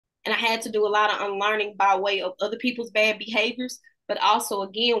And I had to do a lot of unlearning by way of other people's bad behaviors, but also,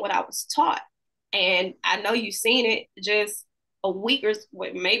 again, what I was taught. And I know you've seen it just a week or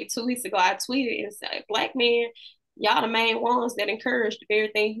maybe 2 weeks ago. I tweeted and said, Black men, y'all the main ones that encourage the very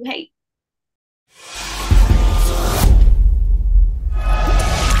thing you hate.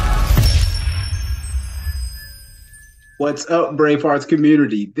 What's up, Brave Hearts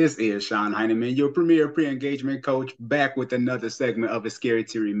community? This is Sean Heineman, your premier pre-engagement coach, back with another segment of A Scary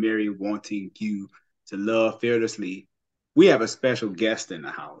to Remarry, wanting you to love fearlessly. We have a special guest in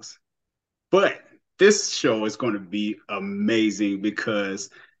the house, but this show is going to be amazing because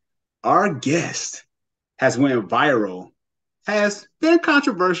our guest has went viral, has been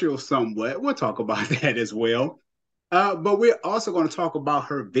controversial somewhat. We'll talk about that as well. But we're also going to talk about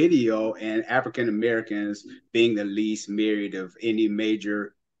her video and African Americans being the least married of any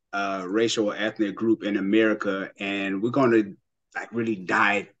major racial or ethnic group in America. And we're going to really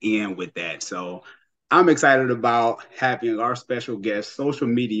dive in with that. So I'm excited about having our special guest, social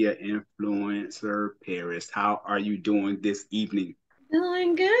media influencer Paris. How are you doing this evening?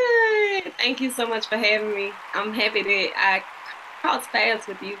 Doing good. Thank you so much for having me. I'm happy that I crossed paths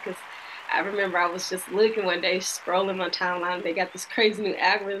with you because I remember I was just looking one day, scrolling my timeline. They got this crazy new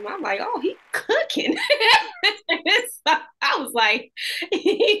algorithm. I'm like, oh, he cooking. So I was like,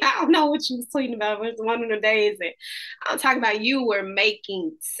 I don't know what you was tweeting about. It was one of the days that I'm talking about you were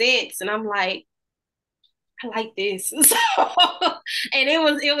making sense. And I'm like, I like this. So, and it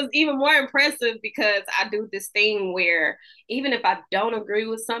was even more impressive because I do this thing where even if I don't agree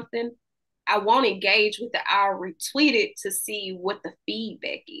with something, I won't engage with it. I'll retweet it to see what the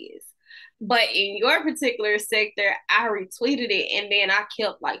feedback is. But in your particular sector, I retweeted it and then I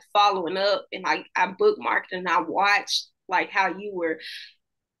kept like following up and like I bookmarked and I watched like how you were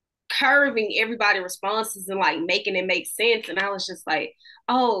curving everybody responses and like making it make sense. And I was just like,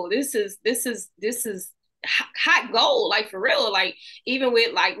 oh, this is hot gold, like for real. Like even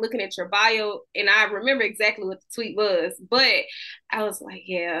with like looking at your bio, and I remember exactly what the tweet was, but I was like,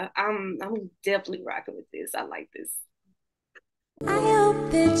 yeah, I'm definitely rocking with this. I like this. I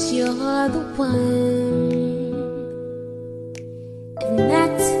hope that you're the one and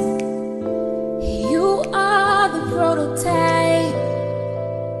that you are the prototype.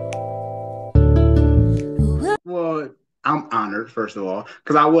 Well, I'm honored, first of all,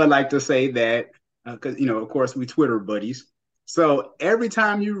 because I would like to say that, because, of course, we Twitter buddies. So every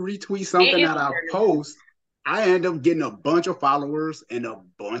time you retweet something And that I post, I end up getting a bunch of followers and a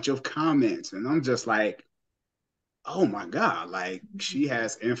bunch of comments. And I'm just like, oh my God, like she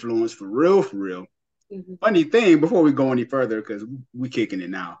has influence for real, for real. mm-hmm. Funny thing, before we go any further, because we kicking it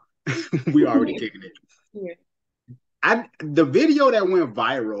now. We already kicking it. Yeah. The video that went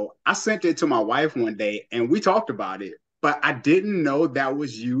viral, I sent it to my wife one day and we talked about it, but I didn't know that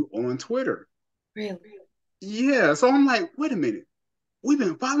was you on Twitter. Really? Yeah, so I'm like, wait a minute, we've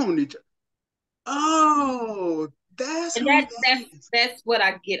been following each other. Oh, that's And who that that that's is. that's what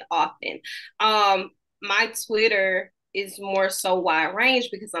I get often. My Twitter is more so wide range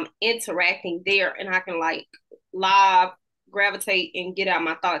because I'm interacting there and I can like live gravitate and get out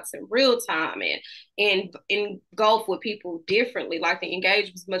my thoughts in real time and engulf with people differently. Like the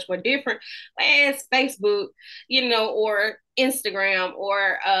engagement is much more different as Facebook, or Instagram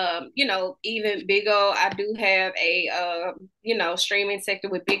or even Big O. I do have a streaming sector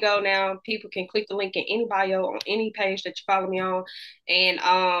with Big O now. People can click the link in any bio on any page that you follow me on.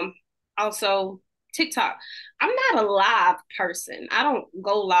 And also TikTok. I'm not a live person. I don't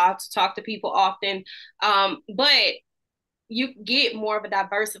go live to talk to people often. But you get more of a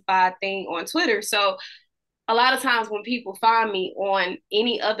diversified thing on Twitter. So a lot of times when people find me on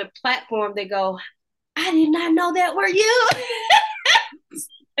any other platform, they go, I did not know that were you.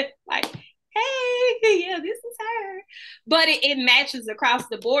 Like, hey, yeah, this is her. But it matches across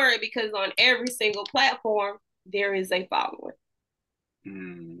the board because on every single platform, there is a following.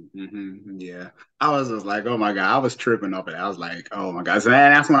 Mm-hmm. Yeah, I was just like, oh my God, I was tripping up it. I was like, oh my God. So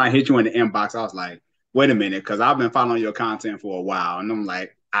that's when I hit you in the inbox. I was like, wait a minute, because I've been following your content for a while, and I'm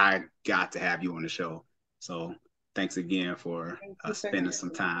like, I got to have you on the show. So thanks again for Thank you for spending having some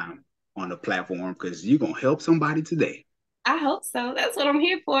me. time on the platform because you're gonna help somebody today. I hope so. That's what I'm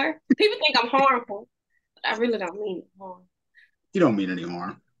here for. People think I'm harmful, but I really don't mean harm. You don't mean any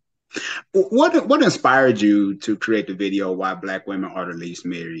harm. What inspired you to create the video "Why Black Women Are the Least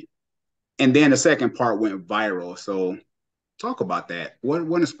Married"? And then the second part went viral. So talk about that. What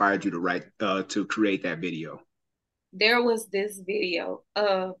inspired you to write to create that video? There was this video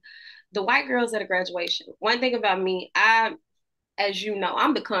of the white girls at a graduation. One thing about me, as you know,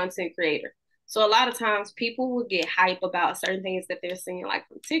 I'm the content creator. So a lot of times people will get hype about certain things that they're seeing like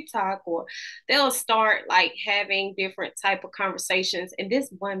from TikTok, or they'll start like having different type of conversations. And this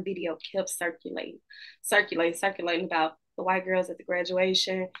one video kept circulating about the white girls at the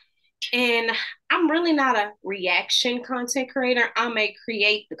graduation. And I'm really not a reaction content creator. I'm a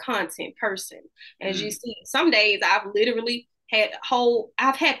create the content person. As you Mm. see, some days I've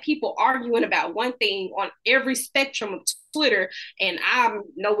had people arguing about one thing on every spectrum of Twitter, and I'm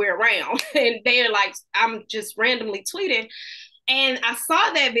nowhere around. And they're like, I'm just randomly tweeting. And I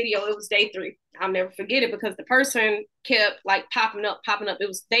saw that video. It was day 3. I'll never forget it because the person kept like popping up. It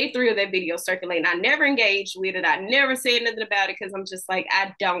was day 3 of that video circulating. I never engaged with it. I never said nothing about it because I'm just like,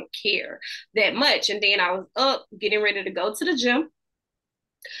 I don't care that much. And then I was up getting ready to go to the gym.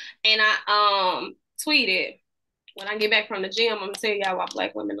 And I tweeted, when I get back from the gym, I'm gonna tell y'all why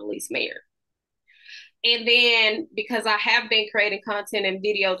Black women are least married. And then because I have been creating content and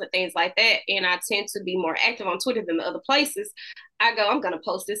videos and things like that, and I tend to be more active on Twitter than the other places, I'm going to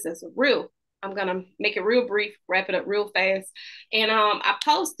post this as a reel. I'm going to make it real brief, wrap it up real fast. And I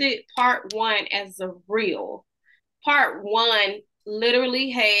posted part 1 as a reel. Part 1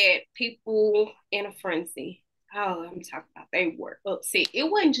 literally had people in a frenzy. Oh, I'm talking about they were upset. It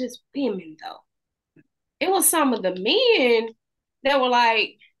wasn't just women, though. It was some of the men that were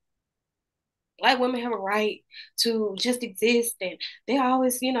like, Black women have a right to just exist, and they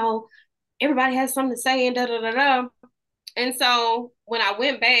always, everybody has something to say, and da da da da. And so when I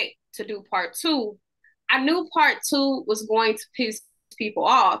went back to do part 2, I knew part 2 was going to piss people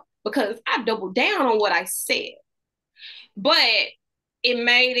off because I doubled down on what I said. But it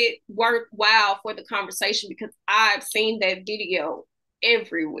made it worthwhile for the conversation because I've seen that video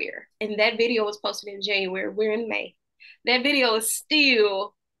everywhere. And that video was posted in January. We're in May. That video is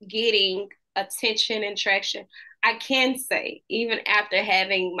still getting attention and traction. I can say, even after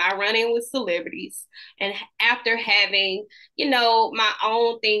having my run-in with celebrities and after having, my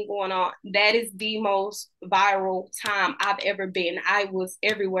own thing going on, that is the most viral time I've ever been. I was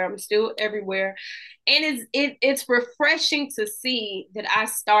everywhere. I'm still everywhere. And it's refreshing to see that I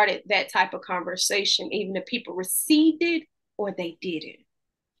started that type of conversation, even if people received it or they didn't.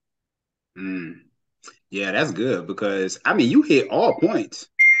 Mm. Yeah, that's good because I mean you hit all points.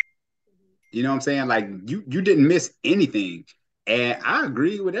 You know what I'm saying? Like you didn't miss anything. And I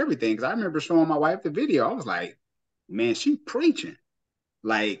agree with everything because I remember showing my wife the video. I was like, man, she preaching.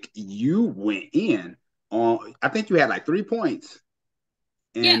 Like you went in on I think you had like 3 points.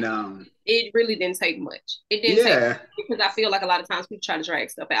 Yeah, And it really didn't take much. It didn't take yeah. because I feel like a lot of times people try to drag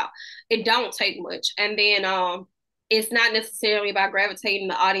stuff out. It don't take much. And then it's not necessarily about gravitating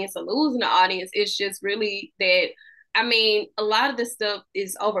the audience or losing the audience. It's just really that I mean, a lot of this stuff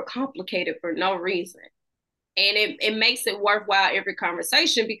is overcomplicated for no reason. And it makes it worthwhile every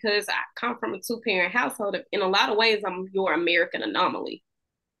conversation because I come from a 2-parent household. In a lot of ways, I'm your American anomaly.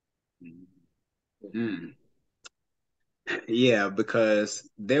 Mm. Yeah, because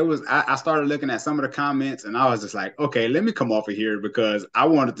I started looking at some of the comments and I was just like, okay, let me come off of here because I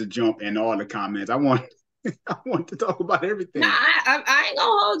wanted to jump in all the comments. I want to talk about No, everything. I ain't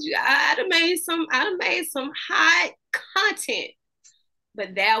gonna hold you. I'd have made some hot content,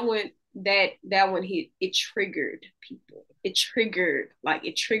 but that one hit. It triggered people. It triggered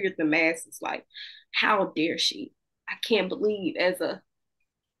the masses. Like, how dare she? I can't believe as a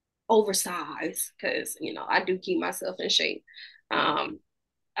oversized because I do keep myself in shape. Um,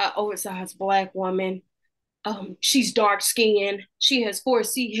 a oversized Black woman. She's dark skinned. She has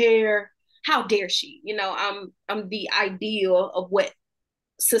 4C hair. How dare she? I'm the ideal of what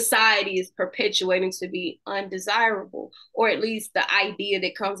society is perpetuating to be undesirable, or at least the idea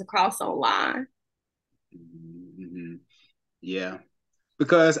that comes across online. Mm-hmm. Yeah.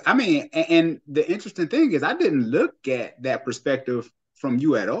 Because I mean, and the interesting thing is I didn't look at that perspective from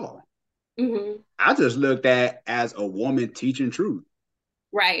you at all. Mm-hmm. I just looked at as a woman teaching truth.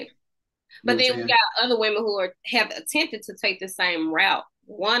 Right. You know But what then I'm we saying? got other women who have attempted to take the same route.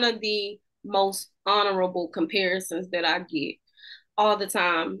 One of the most honorable comparisons that I get all the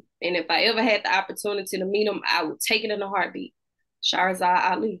time, and if I ever had the opportunity to meet him, I would take it in a heartbeat. Shahrazad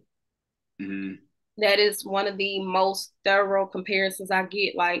Ali. Mm-hmm. That is one of the most thorough comparisons I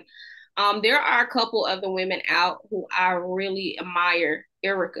get. Like, there are a couple other women out who I really admire.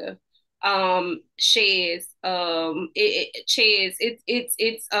 Erica, Chez, it's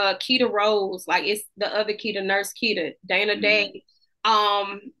Keita Rose, like it's the other Keita, Nurse Keita, Dana Mm-hmm. Day.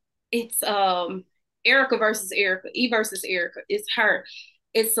 Um, it's Erica versus Erica, E versus Erica. It's her.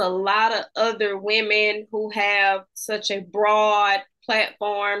 It's a lot of other women who have such a broad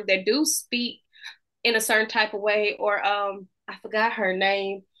platform that do speak in a certain type of way, or I forgot her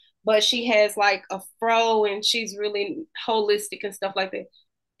name, but she has like a fro and she's really holistic and stuff like that.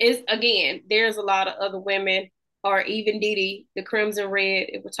 It's again, there's a lot of other women, or even Didi, the Crimson Red,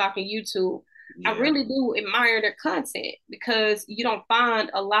 if we're talking YouTube. I Yeah. really do admire their content because you don't find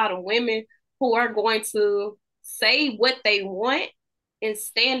a lot of women who are going to say what they want and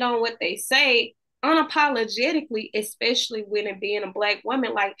stand on what they say unapologetically, especially when it being a Black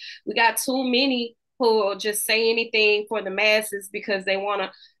woman. Like, we got too many who will just say anything for the masses because they want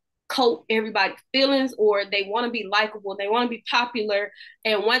to coat everybody's feelings, or they want to be likable, they want to be popular.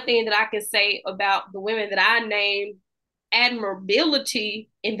 And one thing that I can say about the women that I named, admirability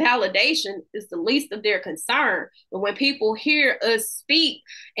and validation is the least of their concern. But when people hear us speak,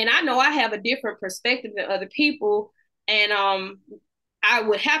 and I know I have a different perspective than other people, and I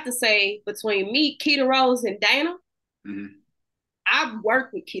would have to say between me, Keita Rose, and Dana, Mm-hmm. I've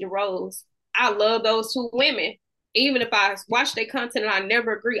worked with Keita Rose. I love those two women. Even if I watch their content and I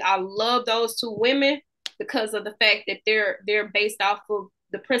never agree, I love those two women because of the fact that they're based off of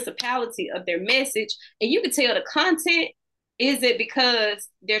the principality of their message. And you can tell the content isn't because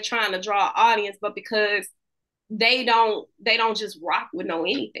they're trying to draw an audience, but because they don't just rock with no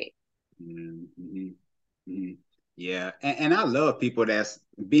anything. Mm-hmm. Mm-hmm. Yeah, and I love people that's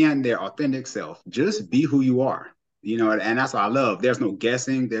being their authentic self. Just be who you are, and that's what I love. There's no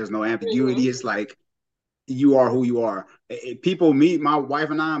guessing, there's no Mm-hmm. ambiguity. It's like you are who you are. People meet my wife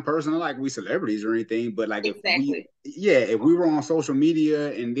and I in person, like we celebrities or anything, but like Exactly. if we were on social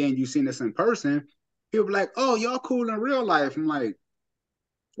media and then you seen us in person, people be like, "Oh, y'all cool in real life." I'm like,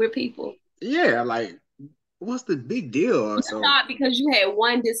 We're people. "Yeah, like what's the big deal?" You So thought because you had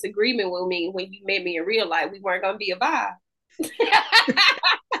one disagreement with me when you met me in real life, we weren't gonna be a vibe.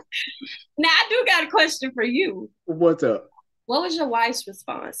 Now I do got a question for you. what's up? What was your wife's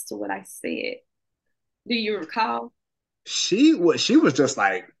response to what I said? Do you recall? She was just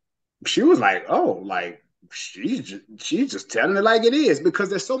like she was like, oh, like she's just telling it like it is because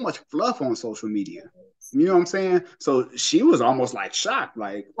there's so much fluff on social media. You know what I'm saying? So she was almost like shocked,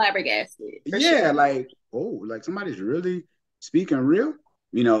 like, Flabbergasted, for sure. yeah, like, oh, like somebody's really speaking real,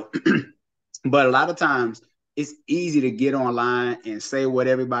 you know. But a lot of times it's easy to get online and say what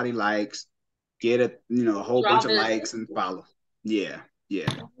everybody likes, get a whole bunch Draw of the likes and attention. follow. Yeah,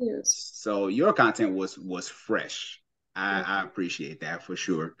 yeah. Yes. So your content was fresh. I appreciate that for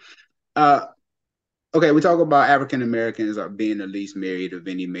sure. Uh, okay, we talk about African Americans are being the least married of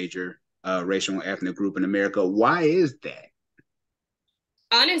any major racial and ethnic group in America. Why is that?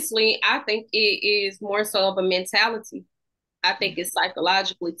 Honestly, I think it is more so of a mentality. I think it's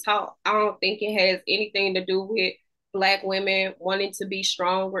psychologically taught. I don't think it has anything to do with Black women wanting to be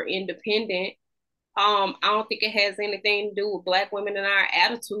strong or independent. I don't think it has anything to do with Black women and our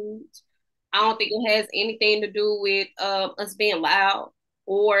attitudes. I don't think it has anything to do with us being loud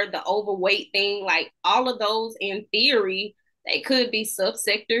or the overweight thing. Like, all of those, in theory, they could be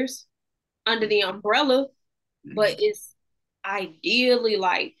subsectors under the umbrella, but Mm-hmm. it's ideally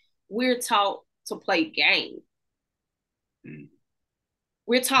like we're taught to play game.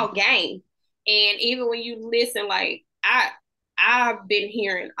 We're taught game. And even when you listen, like, I've been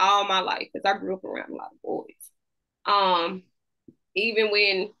hearing all my life because I grew up around a lot of boys. Um, Even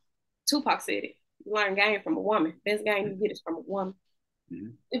when Tupac said it, you learn game from a woman. Best game you get is from a woman. Mm-hmm.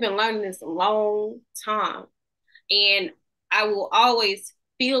 We've been learning this a long time. And I will always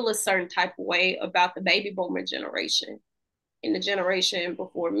feel a certain type of way about the baby boomer generation and the generation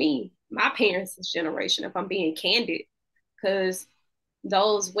before me, my parents' generation, if I'm being candid, because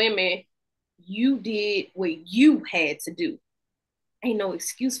those women, you did what you had to do. Ain't no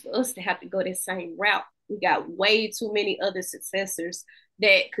excuse for us to have to go that same route. We got way too many other successors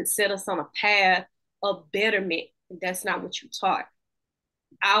that could set us on a path of betterment. And that's not what you taught.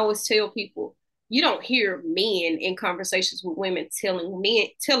 I always tell people, you don't hear men in conversations with women telling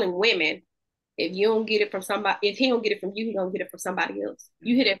women, if you don't get it from somebody, if he don't get it from you, he don't get it from somebody else.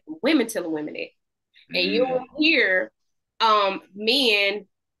 You hear that from women telling women that. And you Mm-hmm. don't hear men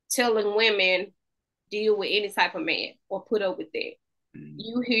telling women deal with any type of man or put up with that.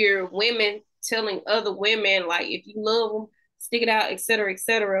 You hear women telling other women, like, if you love them, stick it out, etc.,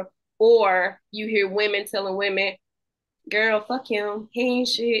 etc. Or you hear women telling women, girl, fuck him, he ain't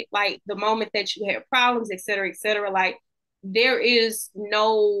shit. Like, the moment that you have problems, etc., etc., like, there is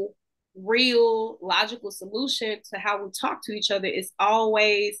no real logical solution to how we talk to each other. It's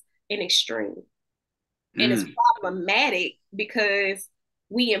always an extreme. And it's Mm-hmm. problematic because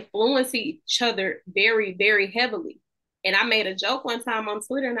we influence each other very, very heavily. And I made a joke one time on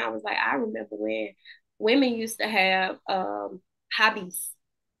Twitter, and I was like, I remember when women used to have hobbies.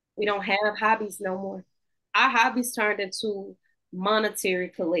 We don't have hobbies no more. Our hobbies turned into monetary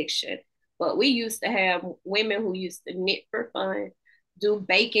collection. But we used to have women who used to knit for fun, do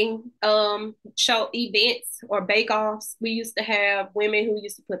baking show events or bake offs. We used to have women who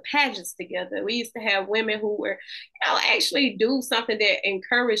used to put pageants together. We used to have women who were, actually do something that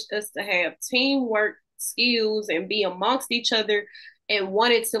encouraged us to have teamwork skills and be amongst each other and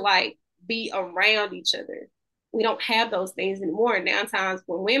wanted to like be around each other. We don't have those things anymore. Now times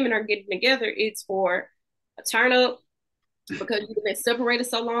when women are getting together, it's for a turn up because you've been separated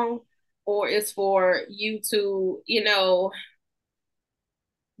so long, or it's for you to,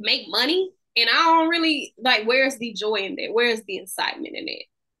 make money. And I don't really like, where's the joy in that? Where's the excitement in it?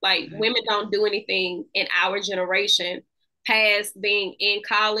 Like women don't do anything in our generation past being in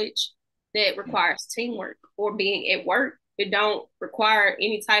college that requires teamwork, or being at work. It don't require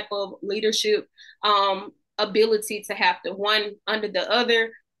any type of leadership ability to have to one under the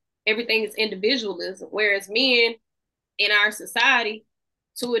other. Everything is individualism. Whereas men in our society,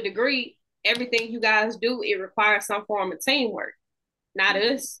 to a degree, everything you guys do, it requires some form of teamwork. Not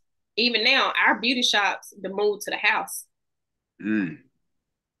us. Even now, our beauty shops, the move to the house. Mm.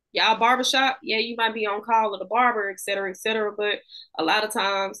 Y'all barbershop, yeah, you might be on call with the barber, et cetera, et cetera. But a lot of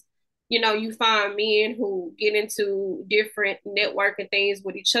times, you find men who get into different networking things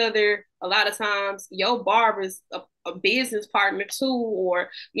with each other. A lot of times, your barber's a business partner too, or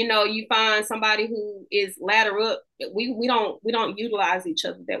you find somebody who is ladder up. We don't utilize each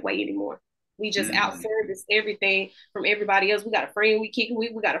other that way anymore. We just Mm. outservice everything from everybody else. We got a friend we kick it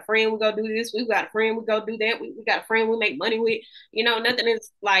with. We got a friend we go do this. We got a friend we go do that. We got a friend we make money with. Nothing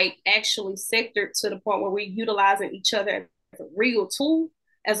is like actually sectored to the point where we're utilizing each other as a real tool,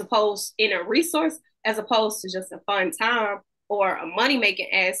 as opposed in a resource, as opposed to just a fun time or a money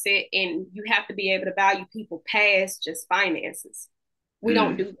making asset. And you have to be able to value people past just finances. We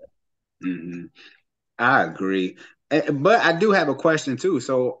don't Mm. do that. Mm-hmm. I agree. But I do have a question too.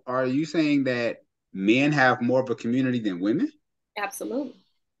 So are you saying that men have more of a community than women? Absolutely.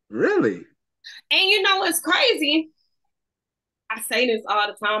 Really? And it's crazy. I say this all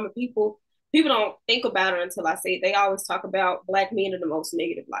the time, and people don't think about it until I say it. They always talk about black men in the most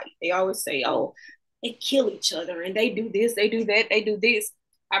negative light. They always say, "Oh, they kill each other and they do this, they do that, they do this."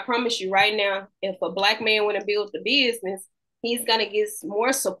 I promise you right now, if a black man want to build the business, he's gonna get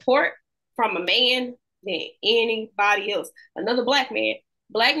more support from a man than anybody else. Another black man.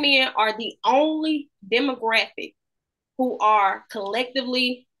 Black men are the only demographic who are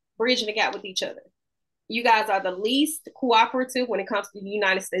collectively bridging the gap with each other. You guys are the least cooperative when it comes to the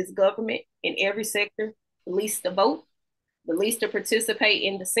United States government in every sector, the least to vote, the least to participate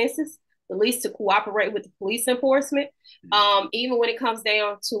in the census, the least to cooperate with the police enforcement. Even when it comes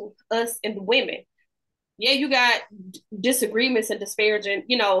down to us and the women. Yeah, you got disagreements and disparaging,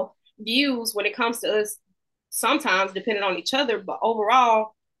 views when it comes to us, sometimes depending on each other, but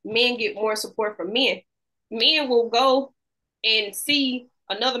overall, men get more support from men. Men will go and see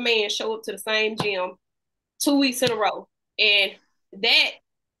another man show up to the same gym 2 weeks in a row. And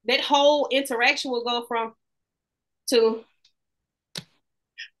that whole interaction will go from to,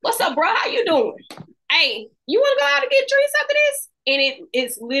 "What's up, bro? How you doing? Hey, you want to go out and get drinks after this?" And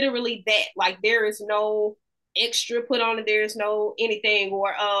it's literally that. Like there is no extra put on it. There's no anything,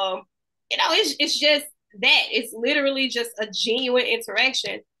 or it's just that. It's literally just a genuine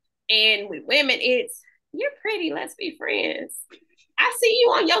interaction. And with women, it's, "You're pretty. Let's be friends. I see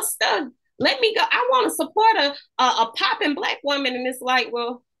you on your stuff. Let me go. I want to support a popping black woman." And it's like,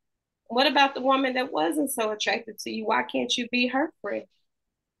 well, what about the woman that wasn't so attractive to you? Why can't you be her friend?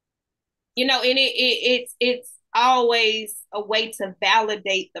 And it's always a way to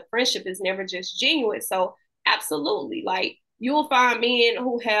validate the friendship. Is never just genuine. So absolutely, like you'll find men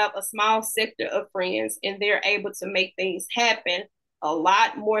who have a small sector of friends and they're able to make things happen a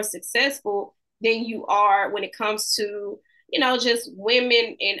lot more successful than you are when it comes to just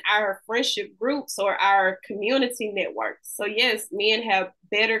women in our friendship groups or our community networks. So yes, men have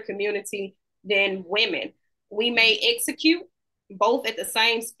better community than women. We may execute both at the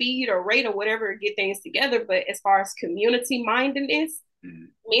same speed or rate or whatever, get things together. But as far as community mindedness,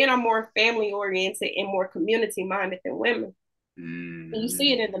 men are more family oriented and more community minded than women. And you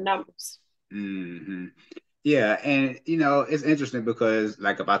see it in the numbers. Mm-hmm. Yeah, and it's interesting because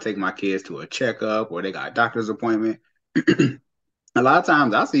like if I take my kids to a checkup or they got a doctor's appointment, a lot of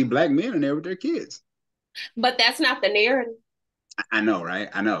times I see black men in there with their kids. But that's not the narrative. I know, right?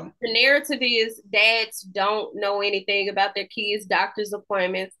 I know. The narrative is dads don't know anything about their kids' doctor's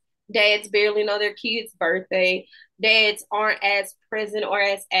appointments. Dads barely know their kid's birthday. Dads aren't as present or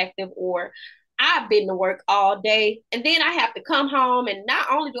as active, or I've been to work all day and then I have to come home and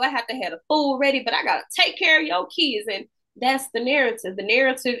not only do I have to have the food ready, but I gotta take care of your kids. And That's the narrative. The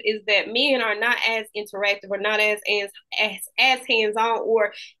narrative is that men are not as interactive or not as hands-on,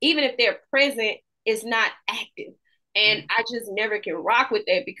 or even if they're present, it's not active. And I just never can rock with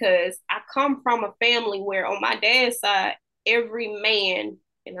that because I come from a family where on my dad's side, every man,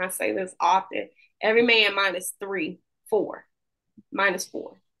 and I say this often, every man minus three, four, minus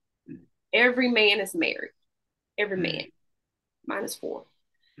four. Every man is married. Every man minus four.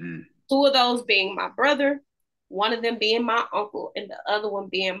 Two of those being my brother, one of them being my uncle, and the other one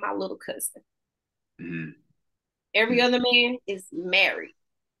being my little cousin. Every other man is married.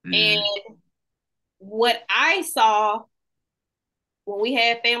 And what I saw when we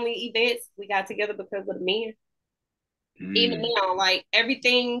had family events, we got together because of the men. Even now, like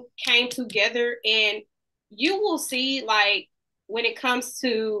everything came together, and you will see, like, when it comes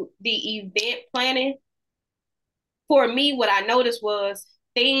to the event planning, for me, what I noticed was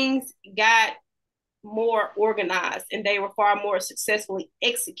things got more organized and they were far more successfully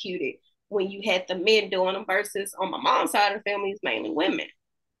executed when you had the men doing them versus on my mom's side of the family, it's mainly women.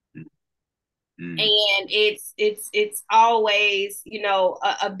 And it's always, you know,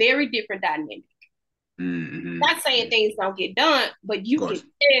 a very different dynamic. Not saying things don't get done, but you can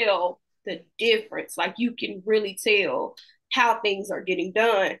tell the difference. Like you can really tell how things are getting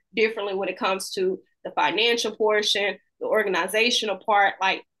done differently when it comes to the financial portion, the organizational part,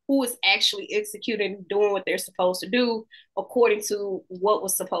 like who is actually executing and doing what they're supposed to do according to what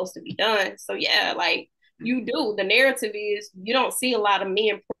was supposed to be done. So yeah, like you do. The narrative is you don't see a lot of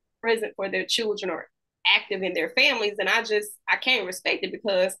men present for their children or active in their families. And I can't respect it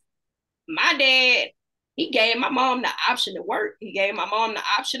because my dad, he gave my mom the option to work. He gave my mom the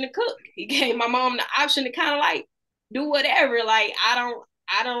option to cook. He gave my mom the option to kind of like do whatever. Like I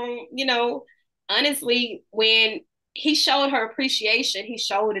don't, you know, honestly, when he showed her appreciation, he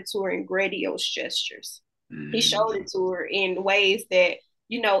showed it to her in grandiose gestures. He showed it to her in ways that,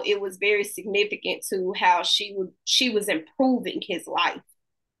 you know, it was very significant to how she was improving his life.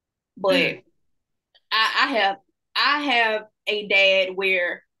 But I have a dad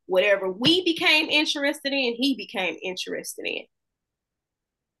where whatever we became interested in, he became interested in.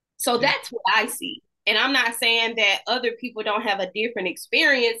 So that's what I see. And I'm not saying that other people don't have a different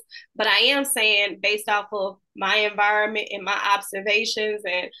experience, but I am saying based off of my environment and my observations,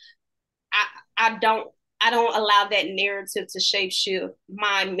 and I don't allow that narrative to shape shift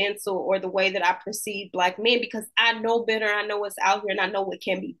my mental or the way that I perceive Black men because I know better. I know what's out here and I know what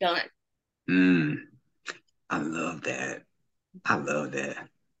can be done. I love that. I love that.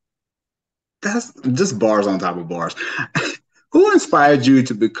 That's just bars on top of bars. Who inspired you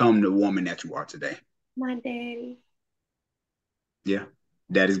to become the woman that you are today? My daddy. Yeah.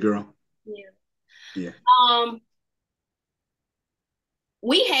 Daddy's girl. Yeah. Yeah.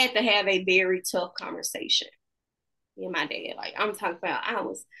 We had to have a very tough conversation. Me and my dad. Like I'm talking about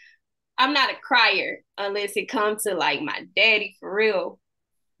I'm not a crier unless it comes to like my daddy for real.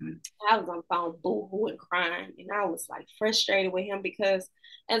 I was on the phone boo-hooing crying and I was like frustrated with him because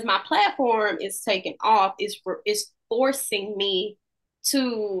as my platform is taking off, it's forcing me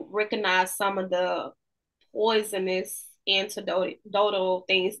to recognize some of the poisonous antidotal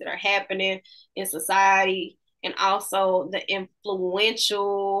things that are happening in society and also the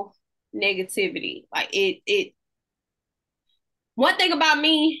influential negativity. Like it one thing about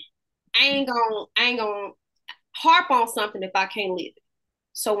me, I ain't gonna harp on something if I can't live it.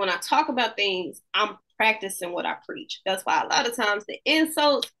 So when I talk about things, I'm practicing what I preach. That's why a lot of times the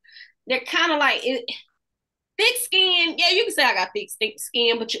insults, they're kind of like thick skin. Yeah, you can say I got thick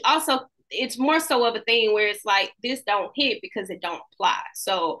skin, but you also, it's more so of a thing where it's like this don't hit because it don't apply.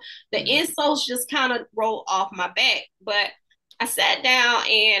 So the insults just kind of roll off my back. But I sat down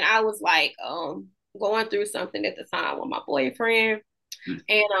and I was like going through something at the time with my boyfriend.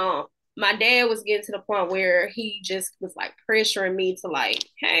 And my dad was getting to the point where he just was like pressuring me to like,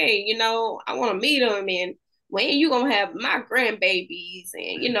 hey, you know, I want to meet him and when you gonna have my grandbabies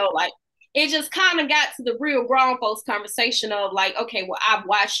and you know, like it just kind of got to the real grown folks conversation of like, okay, well, I've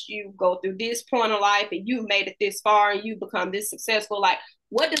watched you go through this point of life and you've made it this far and you become this successful. Like,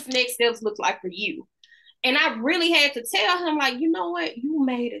 what does next steps look like for you? And I really had to tell him, like, you know what, you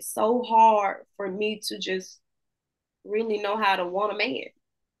made it so hard for me to just really know how to want a man.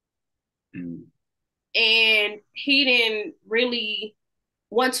 And he didn't really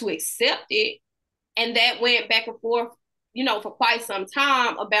want to accept it. And that went back and forth, you know, for quite some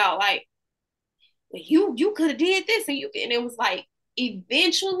time about like, you could have did this and it was like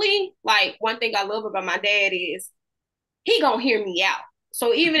eventually, like one thing I love about my dad is he gonna hear me out.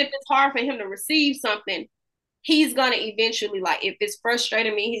 So even if it's hard for him to receive something, he's gonna eventually, like if it's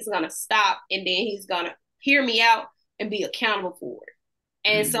frustrating me, he's gonna stop and then he's gonna hear me out and be accountable for it.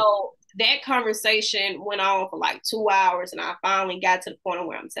 And Mm-hmm. so that conversation went on for like 2 hours, and I finally got to the point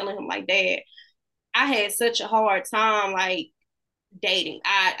where I'm telling him, like, Dad, I had such a hard time, like, dating.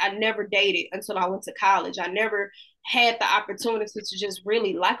 I never dated until I went to college. I never had the opportunity to just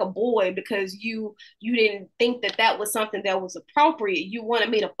really like a boy because you didn't think that that was something that was appropriate. You wanted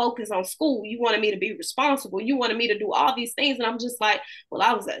me to focus on school. You wanted me to be responsible. You wanted me to do all these things. And I'm just like, well,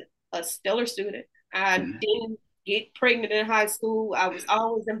 I was a stellar student. I didn't get pregnant in high school. I was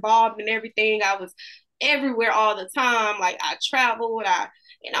always involved in everything. I was everywhere all the time. Like, I traveled.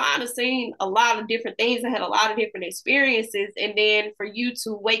 I've seen a lot of different things. I had a lot of different experiences. And then for you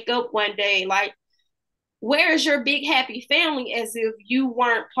to wake up one day, like, where's your big happy family, as if you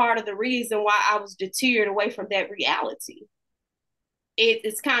weren't part of the reason why I was deterred away from that reality.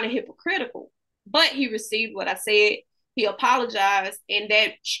 It's kind of hypocritical. But he received what I said. He apologized, and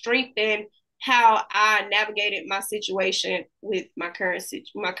that strengthened how I navigated my situation with my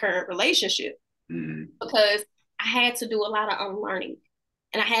current relationship, Mm-hmm. because I had to do a lot of unlearning.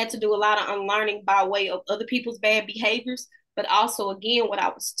 And I had to do a lot of unlearning by way of other people's bad behaviors, but also, again, what I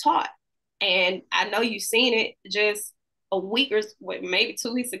was taught. And I know you've seen it just a week or maybe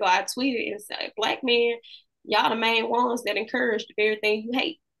 2 weeks ago. I tweeted and said, Black men, y'all the main ones that encourage the very thing you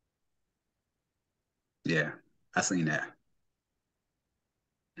hate. Yeah, I seen that.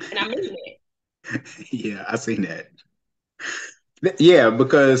 And I mean Yeah, I seen that. Yeah,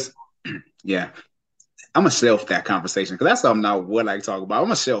 because yeah, I'm gonna shelf that conversation because that's something I would like to talk about. I'm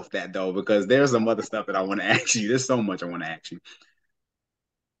gonna shelf that though because there's some other stuff that I want to ask you. There's so much I want to ask you.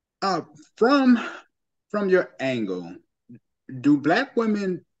 Uh, from your angle, do Black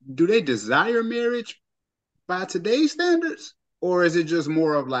women do they desire marriage by today's standards, or is it just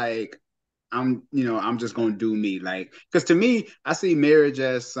more of like I'm just gonna do me? Like, because to me, I see marriage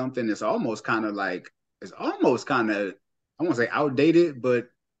as something that's almost kind of like it's almost kind of I won't say outdated, but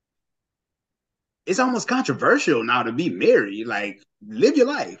it's almost controversial now to be married. Like, live your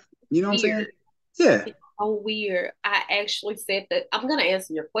life. You know what I'm saying? weird. Yeah. It's so weird. I actually said that I'm gonna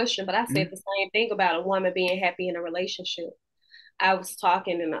answer your question, but I said Mm-hmm. the same thing about a woman being happy in a relationship. I was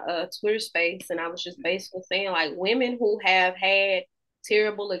talking in a Twitter space, and I was just basically saying, like, women who have had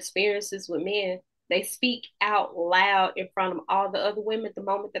terrible experiences with men, they speak out loud in front of all the other women the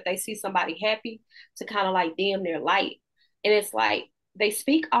moment that they see somebody happy, to kind of like dim their light. And it's like they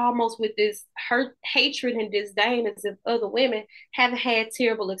speak almost with this hurt, hatred, and disdain, as if other women haven't had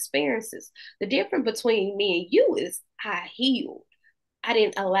terrible experiences. The difference between me and you is I healed. I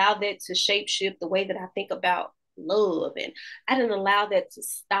didn't allow that to shape shift the way that I think about love. And I didn't allow that to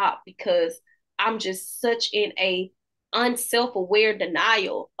stop because I'm just such in a unself-aware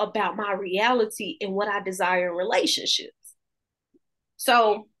denial about my reality and what I desire in relationships.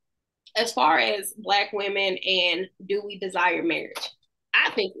 So as far as Black women and do we desire marriage,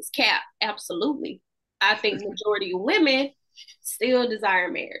 I think it's cap. Absolutely. I think majority of women still desire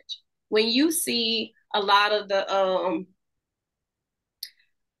marriage. When you see a lot of the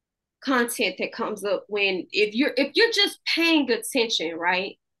content that comes up, when if you're just paying attention,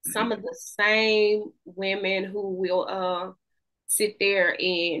 right? Some of the same women who will sit there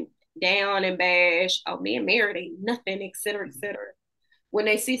and down and bash, oh, men married ain't nothing, et cetera, et cetera. When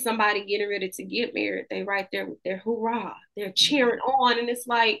they see somebody getting ready to get married, they right there with their hoorah, they're cheering on, and it's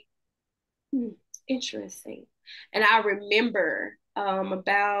like, hmm, interesting. And I remember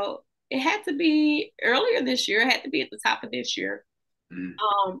about it had to be earlier this year, it had to be at the top of this year.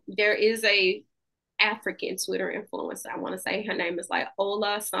 There is a African Twitter influencer. I want to say her name is like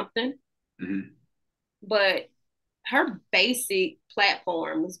Ola something, Mm-hmm. but her basic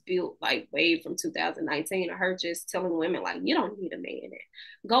platform was built like way from 2019 of her just telling women, like, you don't need a man,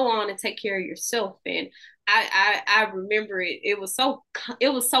 and go on and take care of yourself. And I remember it was so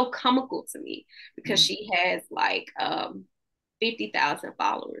comical to me because Mm-hmm. she has like 50,000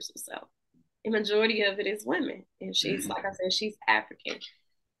 followers or so. The majority of it is women, and she's, Mm-hmm. like I said, she's African.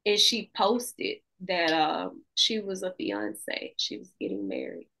 And she posted that she was a fiance, she was getting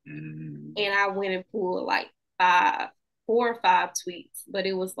married. Mm-hmm. And I went and pulled like five, 4 or 5 tweets, but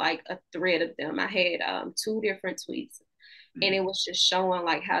it was like a thread of them. I had two different tweets, and it was just showing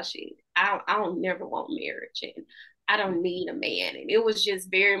like how I don't never want marriage, and I don't need a man. And it was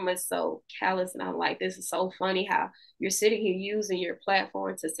just very much so callous. And I'm like, this is so funny how you're sitting here using your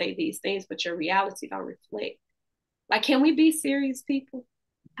platform to say these things, but your reality don't reflect. Like, can we be serious people?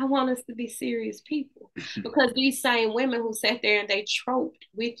 I want us to be serious people, because these same women who sat there and they troped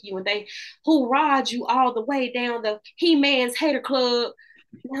with you and they who ride you all the way down the He-Man's hater club,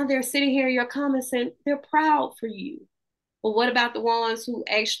 now they're sitting here in your comments and they're proud for you. But what about the ones who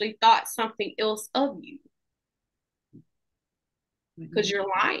actually thought something else of you? because you're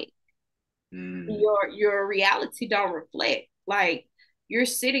lying. Mm-hmm. Your reality don't reflect. Like you're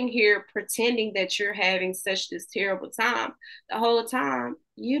sitting here pretending that you're having such this terrible time. The whole time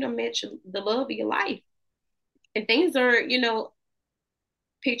you done met the love of your life. And things are,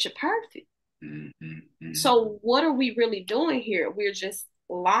 picture perfect. Mm-hmm. So what are we really doing here? We're just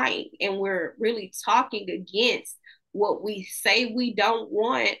lying and we're really talking against what we say we don't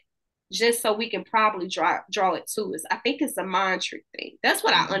want just so we can probably draw it to us. I think it's a mind trick thing. That's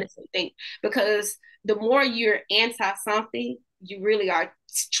what I Mm-hmm. honestly think because the more you're anti something, you really are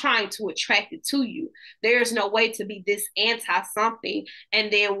trying to attract it to you. There's no way to be this anti something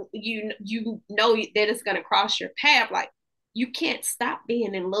and then you know that it's going to cross your path. Like you can't stop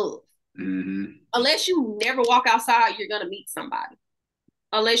being in love Mm-hmm. unless you never walk outside. You're going to meet somebody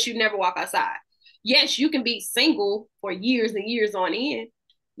unless you never walk outside. Yes, you can be single for years and years on end,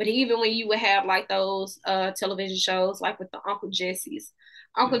 but even when you would have like those television shows, like with the Uncle Jesse's,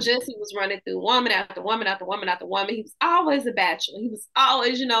 Uncle Mm-hmm. Jesse was running through woman after woman after woman after woman. He was always a bachelor. He was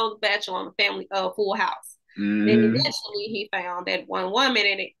always, the bachelor on the family Full House. Then Mm-hmm. eventually he found that one woman,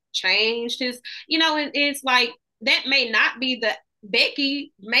 and it changed his. And it's like that may not be the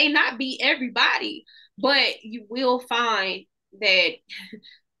Becky, may not be everybody, but you will find that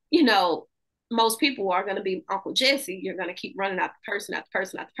you know, most people are going to be Uncle Jesse. You're going to keep running out the person, out the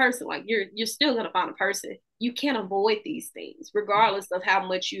person, out the person. Like you're still going to find a person. You can't avoid these things, regardless of how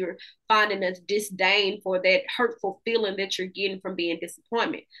much you're finding a disdain for that hurtful feeling that you're getting from being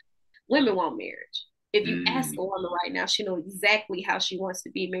disappointed. Women want marriage. If you ask a Mm-hmm. woman right now, she knows exactly how she wants to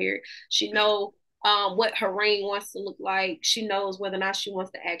be married. She knows what her ring wants to look like. She knows whether or not she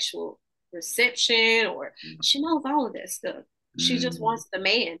wants the actual reception, or she knows all of that stuff. She just Mm-hmm. wants the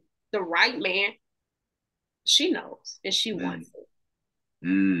man, the right man. She knows and she Mm-hmm. wants it.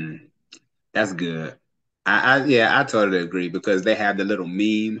 Mm. That's good. Yeah, I totally agree because they have the little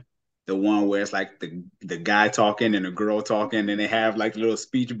meme, the one where it's like the guy talking and the girl talking, and they have like the little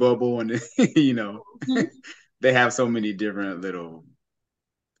speech bubble, and Mm-hmm. they have so many different little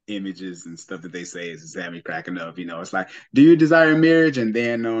images and stuff that they say is just having me cracking up. It's like, do you desire marriage? And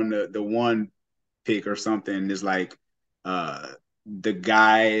then on the one pic or something is like, uh, the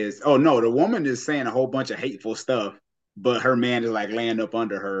guy is, oh no, the woman is saying a whole bunch of hateful stuff, but her man is like laying up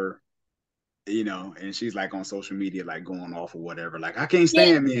under her, and she's like on social media, like going off or whatever. Like, I can't Yeah,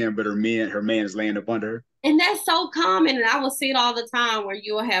 stand men, but her man is laying up under her. and that's so common, and I will see it all the time where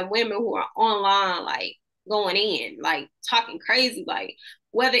you'll have women who are online, like going in, like talking crazy, like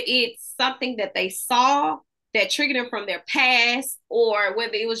whether it's something that they saw that triggered them from their past, or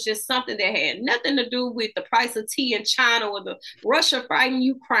whether it was just something that had nothing to do with the price of tea in China or the Russia fighting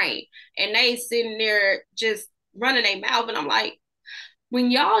Ukraine, and they sitting there just running their mouth, and I'm like,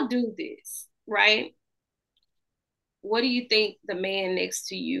 when y'all do this, right? What do you think the man next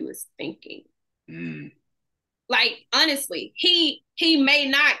to you is thinking? Mm, Like honestly, he may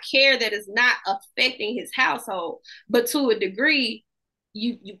not care that it's not affecting his household, but to a degree,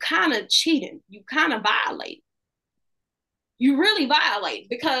 you kind of cheating, you kind of violate, you really violate,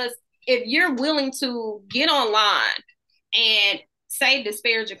 because if you're willing to get online and say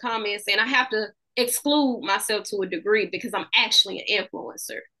disparaging comments, and I have to exclude myself to a degree because I'm actually an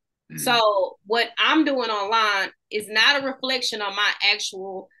influencer. mm, So what I'm doing online is not a reflection on my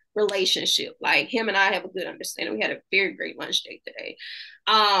actual relationship. Like him and I have a good understanding. We had a very great lunch date today.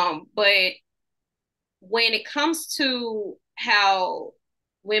 But when it comes to how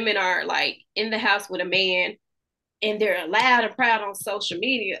women are like in the house with a man and they're loud and proud on social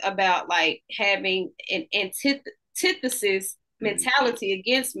media about like having an antithesis mm, mentality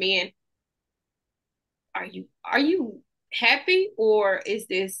against men, are you happy, or is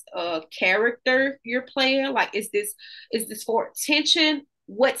this a character you're playing? Like is this for attention?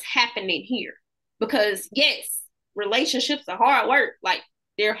 What's happening here? Because yes, relationships are hard work. Like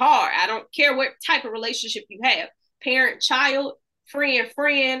they're hard. I don't care what type of relationship you have. Parent, child,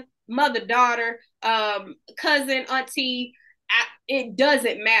 friend, mother, daughter, cousin, auntie. It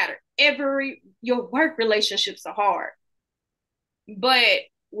doesn't matter. Your work relationships are hard. But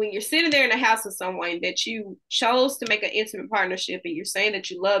when you're sitting there in the house with someone that you chose to make an intimate partnership and you're saying that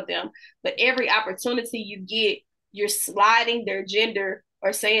you love them, but every opportunity you get, you're sliding their gender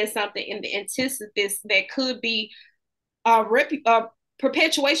or saying something in the antithesis that could be a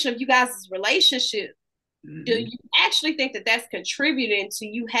perpetuation of you guys' relationship. Do mm. you actually think that that's contributing to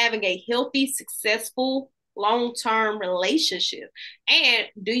you having a healthy, successful, long-term relationship? And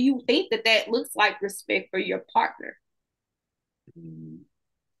do you think that that looks like respect for your partner? Mm.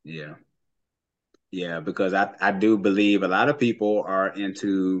 Yeah. Yeah, because I do believe a lot of people are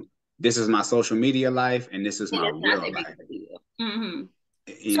into, this is my social media life and this is And my it's not real that big life. of a deal. Mm-hmm.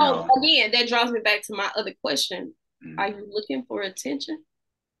 You So know. again, that draws me back to my other question. Mm-hmm. Are you looking for attention?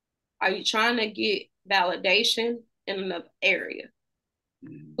 Are you trying to get validation in another area?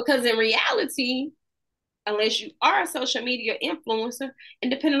 Because in reality, unless you are a social media influencer,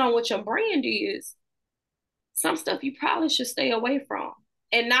 and depending on what your brand is, some stuff you probably should stay away from.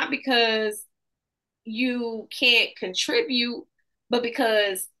 And not because you can't contribute, but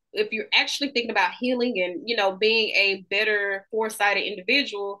because if you're actually thinking about healing and, being a better foresighted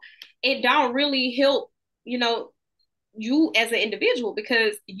individual, it don't really help, you as an individual,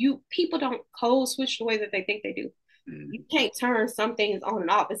 because people don't code switch the way that they think they do. You can't turn some things on and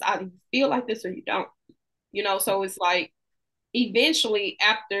off. It's either you feel like this or you don't. So it's like eventually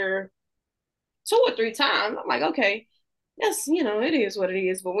after 2 or 3 times, I'm like, okay, yes, it is what it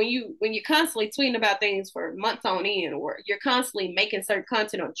is. But when you're constantly tweeting about things for months on end, or you're constantly making certain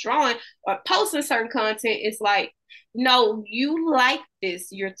content or drawing or posting certain content, it's like, no, you like this.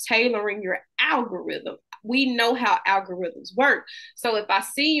 You're tailoring your algorithm. We know how algorithms work. So if I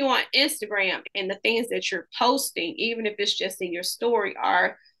see you on Instagram and the things that you're posting, even if it's just in your story,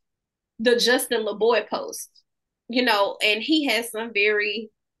 are the Justin LeBoy post, and he has some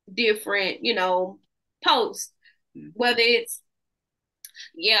very different, posts, whether it's,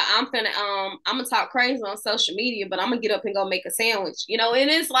 yeah, I'm gonna talk crazy on social media, but I'm gonna get up and go make a sandwich,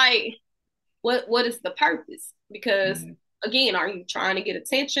 and it's like, what is the purpose? Because again, are you trying to get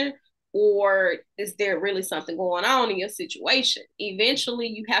attention, or is there really something going on in your situation? Eventually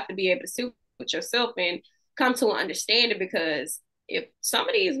you have to be able to sit with yourself and come to an understanding, because if some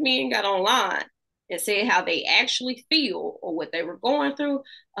of these men got online and said how they actually feel or what they were going through,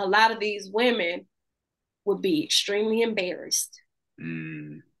 a lot of these women would be extremely embarrassed.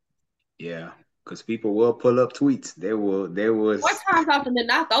 Yeah, because people will pull up tweets. There More was. times often than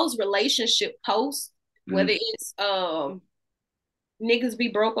not, those relationship posts, whether it's niggas be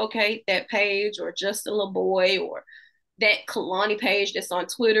broke okay, that page, or just a little boy, or that Kalani page that's on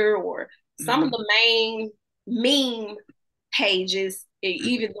Twitter, or some of the main meme pages,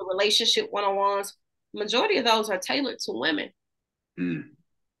 even the relationship one-on-ones, majority of those are tailored to women.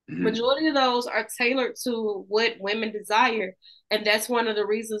 Majority of those are tailored to what women desire. And that's one of the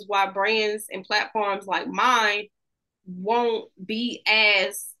reasons why brands and platforms like mine won't be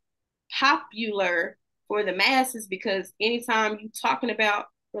as popular for the masses, because anytime you're talking about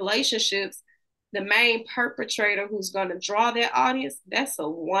relationships, the main perpetrator who's going to draw that audience, that's a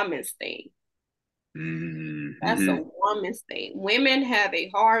woman's thing. That's a woman's thing. Women have a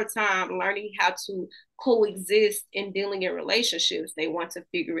hard time learning how to coexist in dealing in relationships. They want to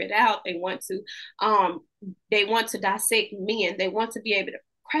figure it out. They want to dissect men. They want to be able to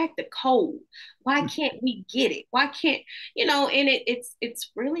crack the code. Why can't we get it? Why can't, and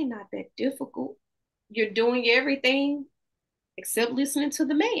it's really not that difficult. You're doing everything except listening to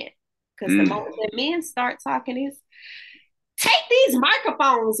the man. Because the moment that men start talking is, take these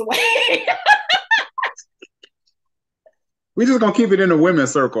microphones away. We just gonna keep it in the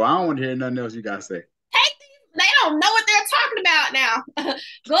women's circle. I don't want to hear nothing else you gotta say. They don't know what they're talking about now.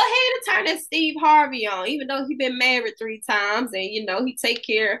 Go ahead and turn that Steve Harvey on, even though he's been married 3 times, and he take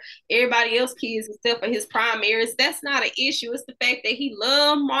care of everybody else's kids except for his primaries. That's not an issue. It's the fact that he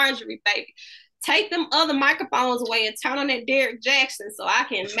loved Marjorie, baby. Take them other microphones away and turn on that Derek Jackson, so I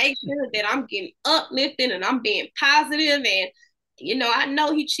can make sure that I'm getting uplifting and I'm being positive. And I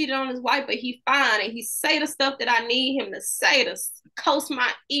know he cheated on his wife, but he fine, and he say the stuff that I need him to say to coast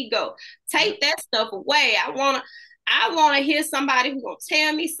my ego. Take that stuff away. I wanna hear somebody who's gonna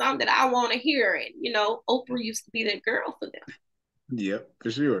tell me something that I want to hear. And Oprah used to be that girl for them. Yep,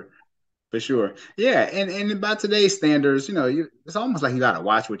 for sure. For sure. Yeah, and by today's standards, it's almost like you gotta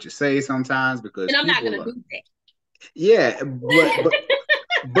watch what you say sometimes, because And I'm not people gonna are, do that. yeah,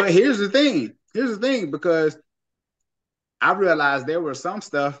 but here's the thing. Because I realized there was some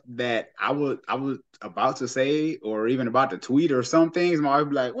stuff that I was about to say, or even about to tweet or some things. My wife would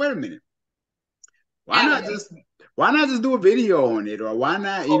be like, wait a minute, why Yeah, not just do a video on it? Or why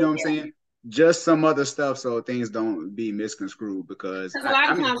not, you know what I'm saying? Just some other stuff so things don't be misconstrued, because because a lot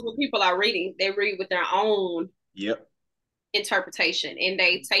I of mean, times when people are reading, they read with their own yep. interpretation, and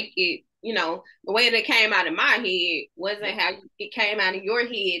they take it, the way that it came out of my head wasn't how it came out of your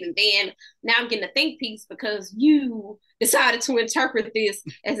head. And then now I'm getting a think piece because you decided to interpret this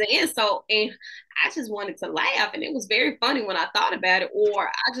as an insult. And I just wanted to laugh. And it was very funny when I thought about it. Or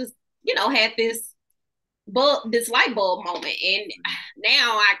I just, had this light bulb moment. And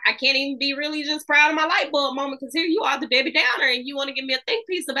now I can't even be really just proud of my light bulb moment, because here you are, the Debbie Downer, and you want to give me a think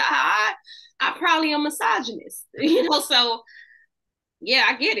piece about how I probably am misogynist, so Yeah,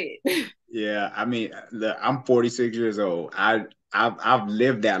 I get it. Yeah, I mean, I'm 46 years old. I've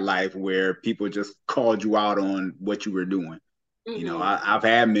lived that life where people just called you out on what you were doing. You know, Hmm. I've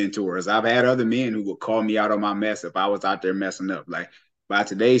had mentors. I've had other men who would call me out on my mess if I was out there messing up. Like by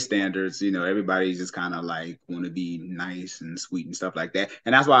today's standards, you know, everybody's just kind of like want to be nice and sweet and stuff like that.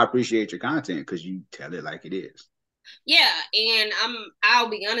 And that's why I appreciate your content because you tell it like it is. Yeah, and I'll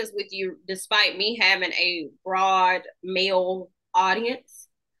be honest with you, despite me having a broad male audience,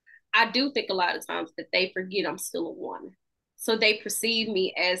 I do think a lot of times that they forget I'm still a woman. So they perceive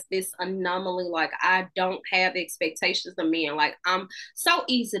me as this anomaly, like I don't have expectations of men. Like I'm so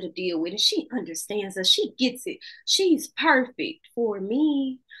easy to deal with, and she understands us. She gets it. She's perfect for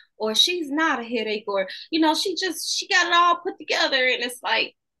me, or she's not a headache, or she got it all put together. And it's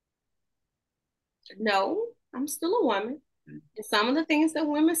like, no, I'm still a woman. And some of the things that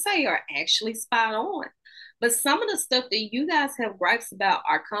women say are actually spot on. But some of the stuff that you guys have gripes about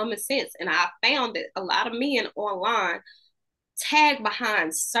are common sense. And I found that a lot of men online tag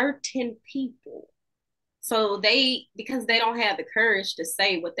behind certain people. So because they don't have the courage to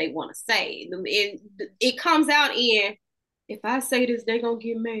say what they want to say. It comes out in, if I say this, they're going to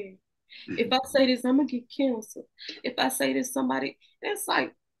get mad. If I say this, I'm going to get canceled. If I say this, it's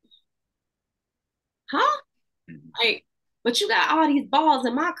like, huh? Like, but you got all these balls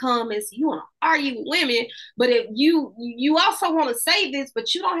in my comments. You want to argue with women, but if you also want to say this,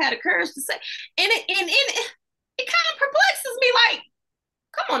 but you don't have the courage to say, it kind of perplexes me. Like,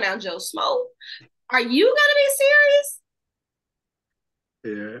 come on now, Joe Smo, are you gonna be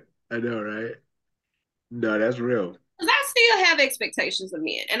serious? Yeah, I know, right? No, that's real. Because I still have expectations of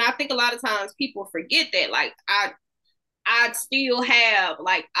men, and I think a lot of times people forget that. Like, I still have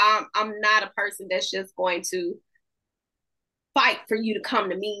like I'm not a person that's just going to fight for you to come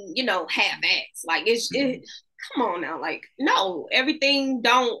to me, half-ass. Like come on now. Like, no, everything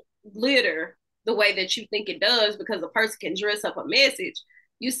don't glitter the way that you think it does because a person can dress up a message.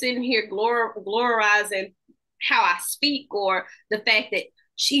 You sitting here glorizing how I speak or the fact that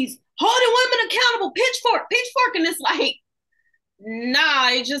she's holding women accountable, pitchfork, and it's like, nah,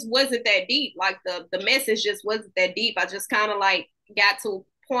 it just wasn't that deep. Like the message just wasn't that deep. I just kind of like got to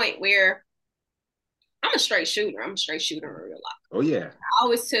a point where I'm a straight shooter. I'm a straight shooter in real life. Oh yeah. I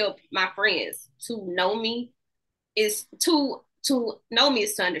always tell my friends to know me is to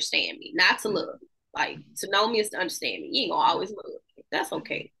understand me, not to love me. Like to know me is to understand me. You ain't gonna always love me. That's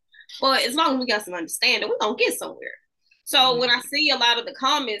okay. But as long as we got some understanding, we're gonna get somewhere. So when I see a lot of the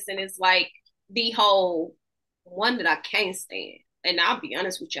comments and it's like the whole one that I can't stand, and I'll be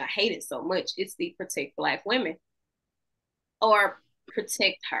honest with you, I hate it so much. It's the protect black women or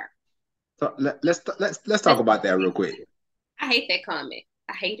protect her. So let's talk That's, about that real quick. I hate that comment.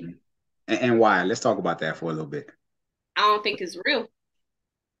 I hate it. And why? Let's talk about that for a little bit. I don't think it's real.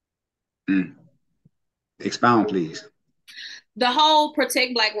 Mm. Expound, please. The whole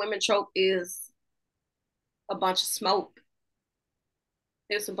protect black women trope is a bunch of smoke.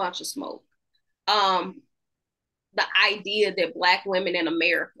 It's a bunch of smoke. Um, the idea that black women in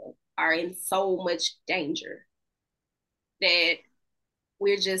America are in so much danger that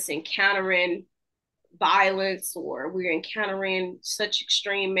we're just encountering violence or we're encountering such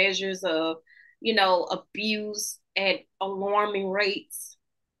extreme measures of, abuse at alarming rates.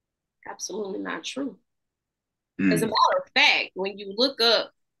 Absolutely not true. As a Mm. matter of fact, when you look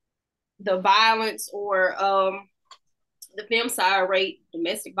up the violence or the femicide rate,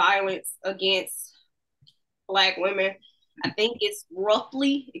 domestic violence against black women, I think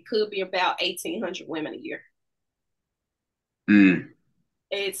it could be about 1,800 women a year. Mm.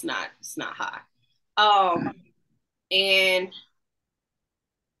 It's not high. Um, and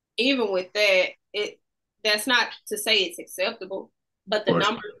even with that, that's not to say it's acceptable, but Of the course.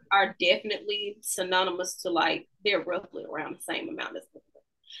 numbers are definitely synonymous to like they're roughly around the same amount as before.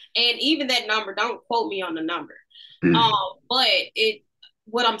 And even that number, don't quote me on the number. Mm. But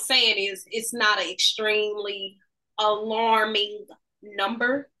what I'm saying is it's not an extremely alarming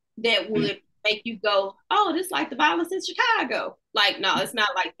number that Mm. would make you go, oh, this is like the violence in Chicago. Like, no, it's not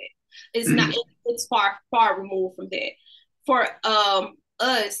like that. It's not. Mm. It's far, far removed from that. For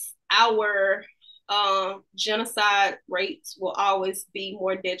us, our genocide rates will always be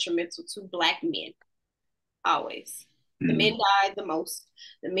more detrimental to black men. Always, the men Mm. die the most.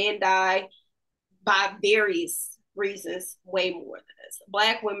 The men die by various reasons way more than this.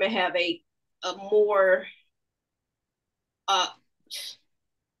 Black women have a more uh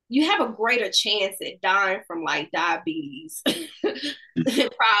you have a greater chance at dying from like diabetes than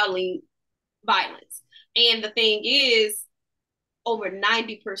probably violence. And the thing is, over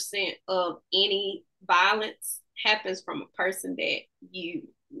 90% of any violence happens from a person that you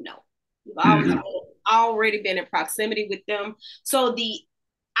know. You've already been in proximity with them. So the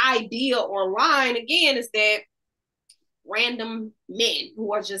idea online again is that random men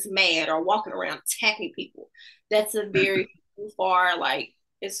who are just mad or walking around attacking people. That's a very far, like,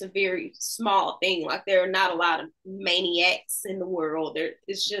 it's a very small thing. Like, there are not a lot of maniacs in the world.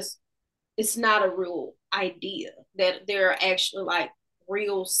 It's not a real idea that there are actually like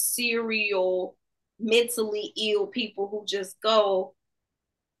real serial mentally ill people who just go,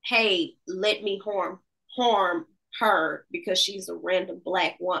 hey, let me harm her because she's a random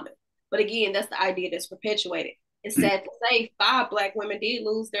Black woman. But again, that's the idea that's perpetuated. It's sad to say 5 Black women did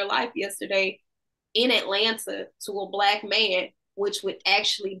lose their life yesterday in Atlanta to a Black man, which would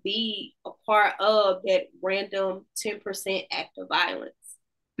actually be a part of that random 10% act of violence.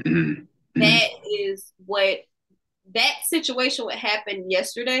 That is what that situation would happen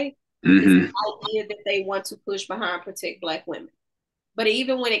yesterday. Is the idea that they want to push behind protect Black women. But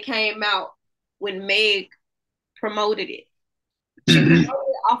even when it came out, when Meg promoted it, she promoted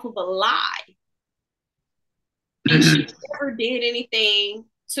it off of a lie. And she never did anything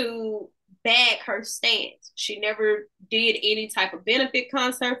to back her stance. She never did any type of benefit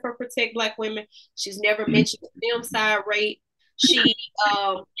concert for Protect Black Women. She's never mentioned the femicide rate. She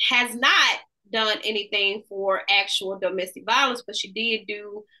has not done anything for actual domestic violence, but she did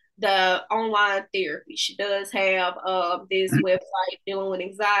do the online therapy. She does have this website dealing with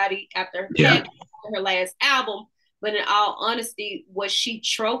anxiety after her last album. But in all honesty, what she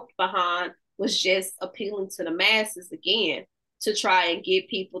troped behind was just appealing to the masses again to try and get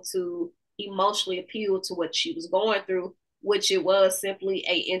people to emotionally appeal to what she was going through, which it was simply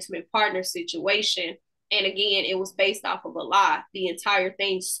a intimate partner situation. And again, it was based off of a lie. The entire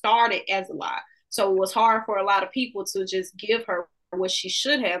thing started as a lie. So it was hard for a lot of people to just give her what she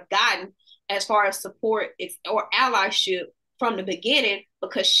should have gotten as far as support or allyship from the beginning,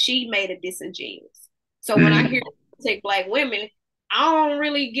 because she made it disingenuous. So when I hear Protect Black Women, I don't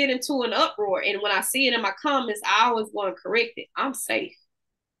really get into an uproar. And when I see it in my comments, I always go and correct it. I'm safe.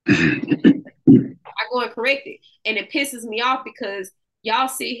 I go and correct it. And it pisses me off because y'all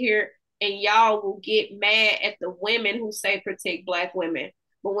sit here and y'all will get mad at the women who say protect Black women.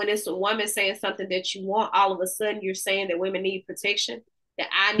 But when it's a woman saying something that you want, all of a sudden you're saying that women need protection, that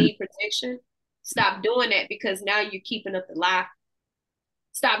I need protection. Stop doing that, because now you're keeping up the lie.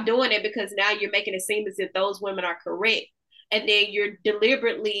 Stop doing it, because now you're making it seem as if those women are correct. And then you're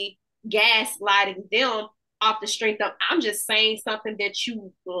deliberately gaslighting them off the strength of, I'm just saying something that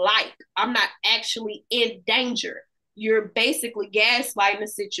you like. I'm not actually in danger. You're basically gaslighting the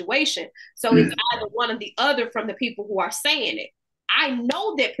situation. So it's either one or the other from the people who are saying it. I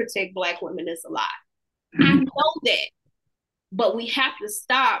know that protect Black women is a lie. I know that. But we have to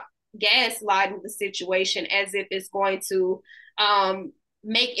stop gaslighting the situation as if it's going to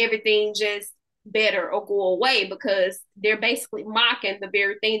make everything just better or go away, because they're basically mocking the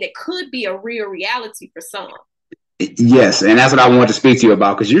very thing that could be a real reality for some. Yes, and that's what I wanted to speak to you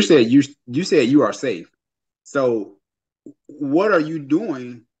about, because you said you are safe. So what are you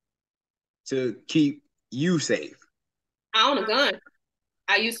doing to keep you safe? I own a gun.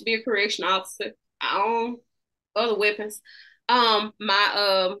 I used to be a correctional officer. I own other weapons. A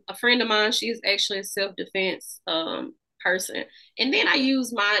friend of mine, she's actually a self-defense person. And then I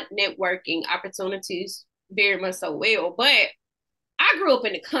use my networking opportunities very much so well. But I grew up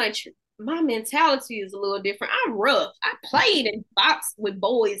in the country. My mentality is a little different. I'm rough. I played and boxed with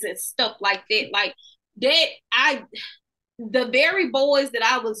boys and stuff like that. Like that, the very boys that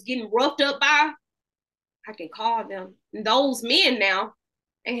I was getting roughed up by, I can call them those men now.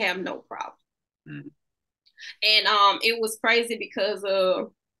 They have no problem. And it was crazy because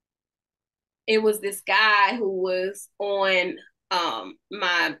it was this guy who was on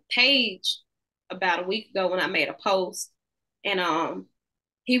my page about a week ago when I made a post, and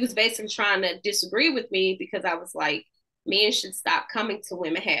he was basically trying to disagree with me because I was like, men should stop coming to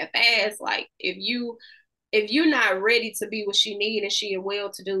women half-ass. Like, if you're not ready to be what she need, and she a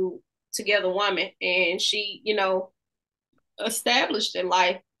well-to-do together woman, and she, established in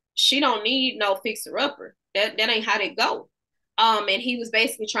life, she don't need no fixer-upper. That ain't how they go. And he was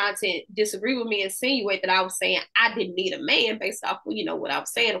basically trying to disagree with me, insinuate that I was saying I didn't need a man based off of, what I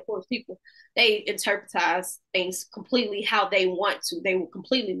was saying. Of course, people, they interpretize things completely how they want to. They will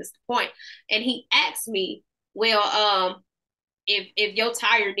completely miss the point. And he asked me, well, if your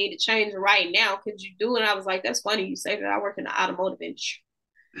tire needed changing right now, could you do it? And I was like, that's funny you say that. I work in the automotive industry.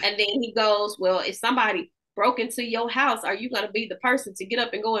 And then he goes, well, if somebody broke into your house, are you going to be the person to get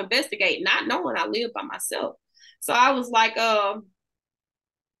up and go investigate, not knowing I live by myself? So I was like, I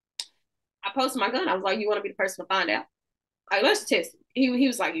I posted my gun. I was like, you want to be the person to find out? Like, let's test it. He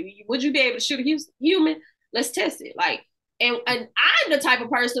was like, would you be able to shoot a human? Let's test it. Like, and I'm the type of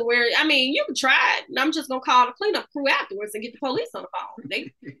person where, I mean, you can try it, and I'm just gonna call the cleanup crew afterwards and get the police on the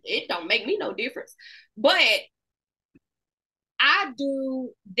phone. It don't make me no difference. But I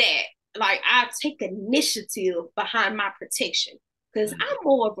do that. Like, I take initiative behind my protection because I'm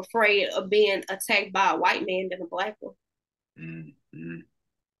more afraid of being attacked by a white man than a black one. Mm-hmm.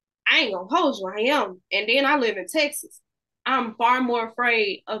 I ain't gonna hold you, I am. And then I live in Texas. I'm far more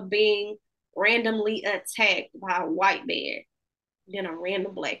afraid of being randomly attacked by a white man than a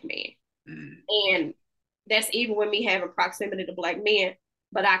random black man. And that's even with me having proximity to black men.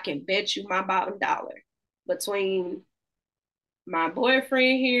 But I can bet you my bottom dollar between my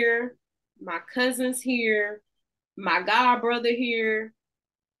boyfriend here, my cousins here, my god brother here,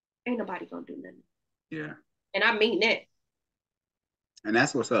 ain't nobody gonna do nothing. Yeah. And I mean that. And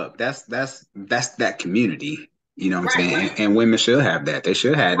that's what's up. That's that community. You know what I'm saying? Right. And women should have that. They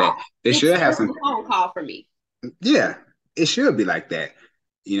should have that. They should have some phone call for me. Yeah, it should be like that.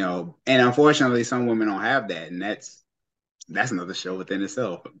 You know, and unfortunately some women don't have that, and that's another show within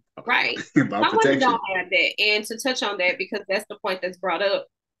itself. Right. About Some protection. women don't have that. And to touch on that, because that's the point that's brought up,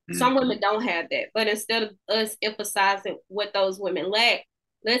 some women don't have that. But instead of us emphasizing what those women lack,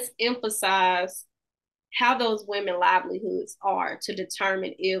 let's emphasize how those women livelihoods are to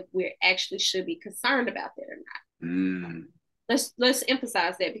determine if we actually should be concerned about that or not. Let's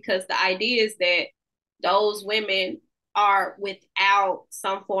emphasize that, because the idea is that those women are without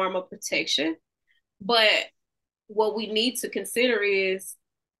some form of protection. But what we need to consider is,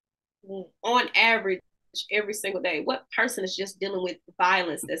 on average, every single day, what person is just dealing with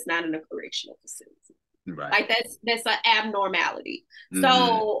violence that's not in a correctional facility? Right. Like, that's an abnormality.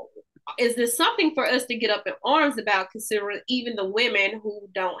 So is this something for us to get up in arms about, considering even the women who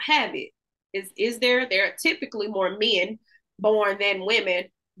don't have it? There are typically more men born than women,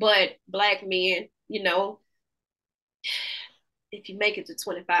 but black men, you know, if you make it to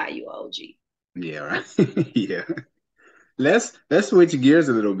 25, you OG. Yeah, right. Yeah. Let's switch gears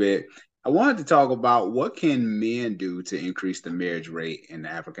a little bit. I wanted to talk about what can men do to increase the marriage rate in the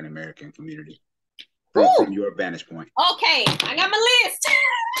African American community from your vantage point. Okay, I got my list.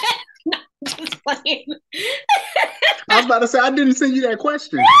 No, just playing. I was about to say, I didn't send you that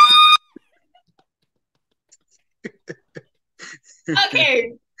question.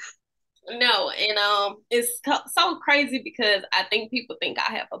 Okay. No, and it's so crazy because I think people think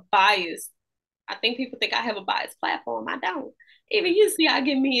I have a bias. I think people think I have a biased platform. I don't. Even you see, I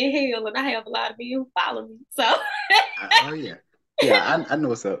get me in hell, and I have a lot of men who follow me. So, oh yeah, I know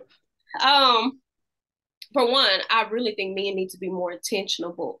what's up. For one, I really think men need to be more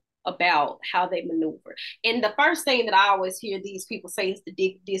intentional about how they maneuver. And the first thing that I always hear these people say is the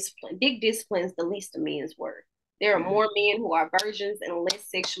dig discipline. Dig discipline is the least of men's work. There are more men who are virgins and less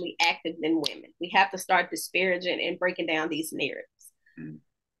sexually active than women. We have to start disparaging and breaking down these narratives.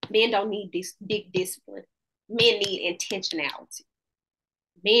 Men don't need this dig discipline. Men need intentionality.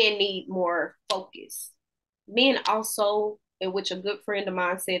 Men need more focus. Men also, in which a good friend of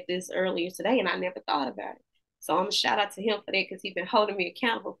mine said this earlier today, and I never thought about it. So I'm gonna shout out to him for that, because he's been holding me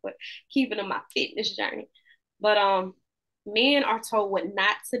accountable for keeping on my fitness journey. But men are told what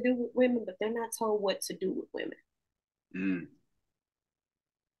not to do with women, but they're not told what to do with women.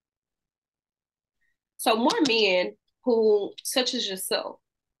 So more men who, such as yourself,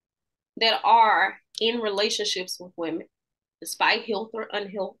 that are in relationships with women, despite health or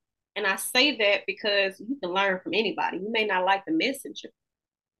unhealth. And I say that because you can learn from anybody. You may not like the messenger,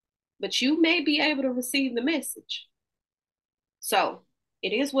 but you may be able to receive the message. So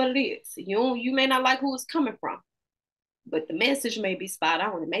it is what it is. You may not like who it's coming from, but the message may be spot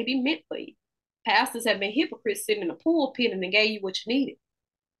on. It may be meant for you. Pastors have been hypocrites sitting in the pulpit and they gave you what you needed.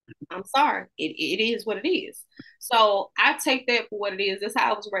 I'm sorry. It is what it is. So I take that for what it is. That's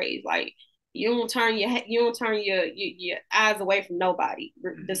how I was raised. Like, you don't turn your eyes away from nobody,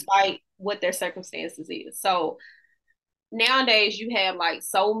 despite what their circumstances is. So nowadays you have like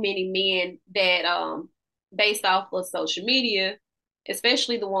so many men that based off of social media,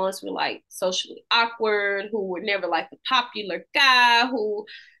 especially the ones who are like socially awkward, who were never like the popular guy, who,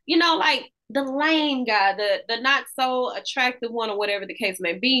 like the lame guy, the not so attractive one, or whatever the case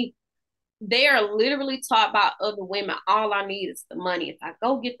may be. They are literally taught by other women, all I need is the money. If I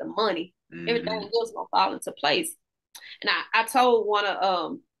go get the money, everything else gonna fall into place. And I told one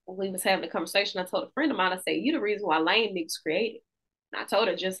of when we was having a conversation, I told a friend of mine, I said, you the reason why lame niggas created. And I told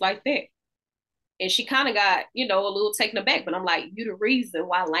her just like that. And she kind of got, you know, a little taken aback. But I'm like, you the reason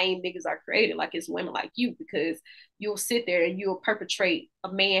why lame niggas are created. Like, it's women like you, because you'll sit there and you'll perpetrate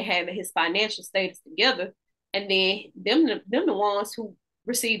a man having his financial status together. And then them the ones who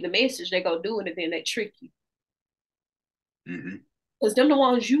receive the message, they go do it, and then they trick you. Mm-hmm. Because them the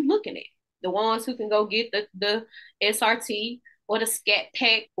ones you looking at. The ones who can go get the SRT or the Scat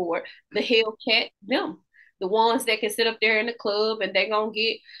Pack or the Hellcat, them. The ones that can sit up there in the club and they're going to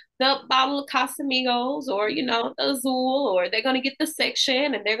get the bottle of Casamigos or, you know, the Azul, or they're going to get the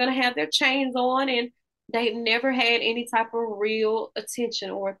section and they're going to have their chains on, and they've never had any type of real attention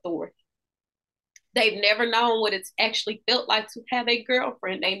or authority. They've never known what it's actually felt like to have a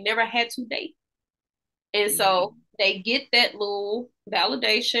girlfriend. They never had to date. And so they get that little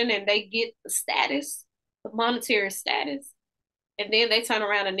validation and they get the status, the monetary status, and then they turn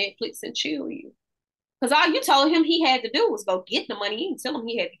around and Netflix and chill you. Because all you told him he had to do was go get the money. You didn't tell him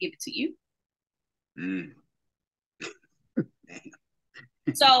he had to give it to you. Mm.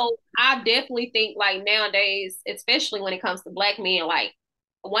 So I definitely think like nowadays, especially when it comes to black men, like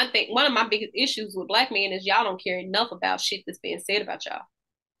one of my biggest issues with black men is y'all don't care enough about shit that's being said about y'all.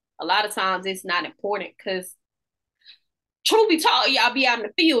 A lot of times it's not important because truth be told, y'all be out in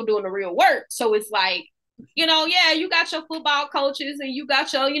the field doing the real work. So it's like, you know, yeah, you got your football coaches and you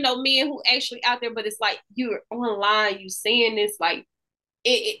got your, you know, men who actually out there, but it's like you're online, you seeing this, like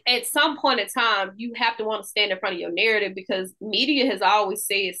at some point in time, you have to want to stand in front of your narrative, because media has always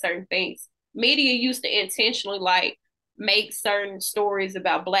said certain things. Media used to intentionally like make certain stories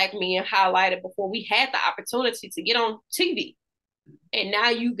about black men highlighted before we had the opportunity to get on TV. And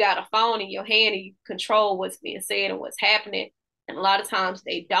now you got a phone in your hand and you control what's being said and what's happening. And a lot of times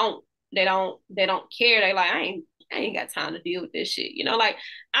they don't care. They like, I ain't got time to deal with this shit. You know, like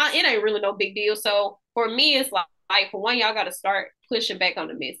it ain't really no big deal. So for me, it's like for one, y'all got to start pushing back on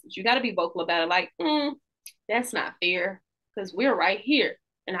the message. You got to be vocal about it. Like, that's not fair because we're right here.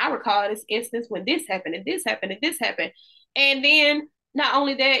 And I recall this instance when this happened and this happened and this happened. And then not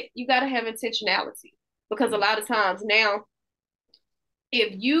only that, you got to have intentionality, because a lot of times now,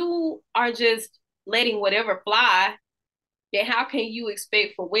 if you are just letting whatever fly, then how can you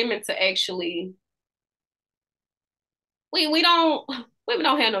expect for women to actually we don't women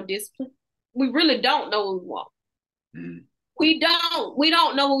don't have no discipline. We really don't know what we want. Mm. We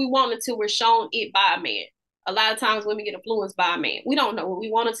don't know what we want until we're shown it by a man. A lot of times women get influenced by a man. We don't know what we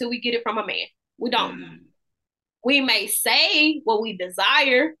want until we get it from a man. We don't. We may say what we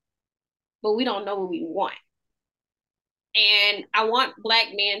desire, but we don't know what we want. And I want black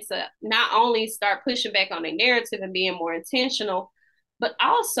men to not only start pushing back on their narrative and being more intentional, but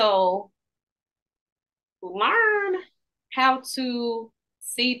also learn how to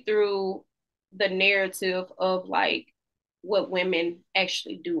see through the narrative of like what women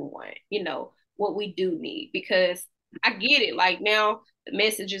actually do want, you know, what we do need. Because I get it. Like now the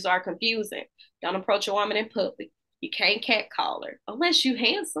messages are confusing. Don't approach a woman in public. You can't catcall her unless you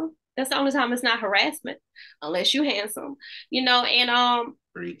handsome. That's the only time it's not harassment, unless you handsome, you know. And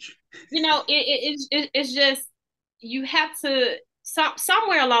Preach. you know, it's just you have to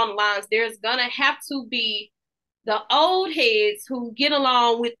somewhere along the lines. There's gonna have to be the old heads who get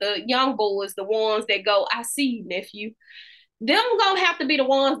along with the young boys, the ones that go, "I see you, nephew." Them gonna have to be the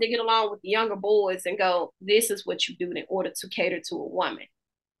ones that get along with the younger boys and go, "This is what you do in order to cater to a woman."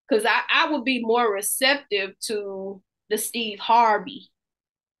 Because I would be more receptive to the Steve Harvey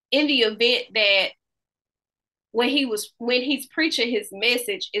in the event that when he's preaching his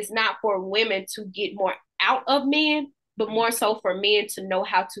message, it's not for women to get more out of men, but more so for men to know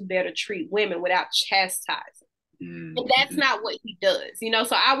how to better treat women without chastising. And that's not what he does, you know.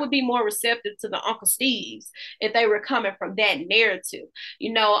 So I would be more receptive to the Uncle Steves if they were coming from that narrative,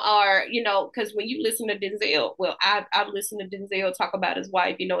 you know, or you know, because when you listen to Denzel, well, I've listened to Denzel talk about his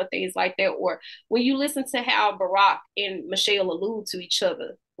wife, you know, and things like that, or when you listen to how Barack and Michelle allude to each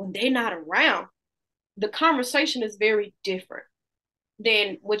other when they're not around, the conversation is very different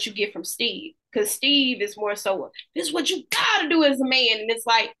than what you get from Steve. Because Steve is more so, this is what you gotta do as a man. And it's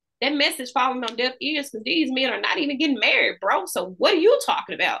like that message falling on deaf ears because these men are not even getting married, bro. So what are you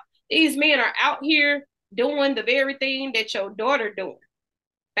talking about? These men are out here doing the very thing that your daughter doing,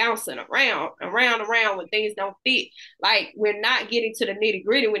 bouncing around when things don't fit. Like we're not getting to the nitty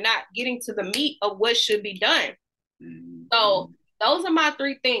gritty. We're not getting to the meat of what should be done. So those are my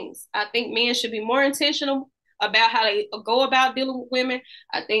three things. I think men should be more intentional about how they go about dealing with women.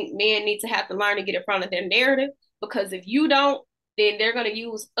 I think men need to have to learn to get in front of their narrative, because if you don't, then they're going to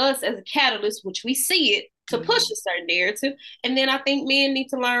use us as a catalyst, which we see it, to push a certain narrative. And then I think men need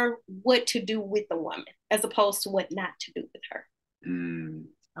to learn what to do with a woman as opposed to what not to do with her.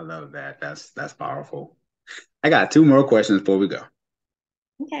 I love that. That's powerful. I got two more questions before we go.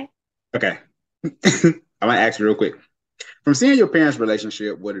 Okay. Okay. I'm gonna ask you real quick. From seeing your parents'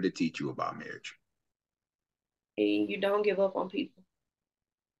 relationship, what did it teach you about marriage? And you don't give up on people.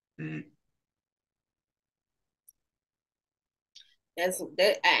 Mm, That's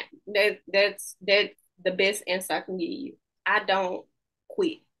that's the best answer I can give you. I don't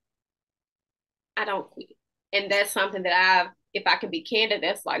quit. I don't quit. And that's something that if I can be candid,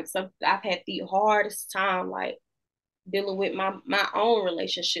 that's like something I've had the hardest time like dealing with my own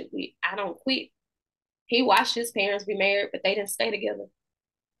relationship with. I don't quit. He watched his parents be married, but they didn't stay together.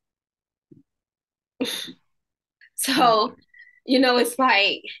 mm, So, it's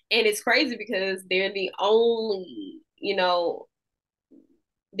like, and it's crazy because they're the only,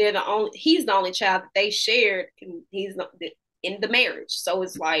 he's the only child that they shared, and he's not in the marriage. So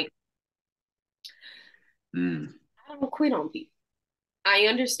it's like, mm. I don't quit on people. I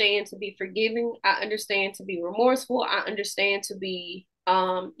understand to be forgiving. I understand to be remorseful. I understand to be,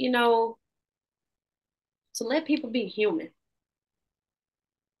 to let people be human.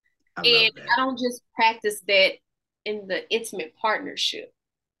 I And love that. I don't just practice that in the intimate partnership.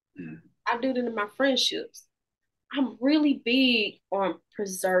 Mm, I do that in my friendships. I'm really big on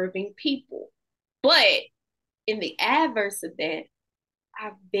preserving people. But in the adverse of that,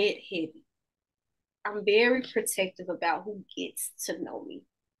 I bet heavy. I'm very protective about who gets to know me.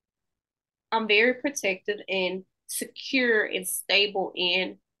 I'm very protective and secure and stable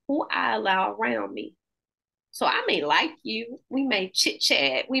in who I allow around me. So I may like you, we may chit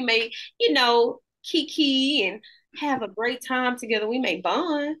chat, we may, kiki and have a great time together. We may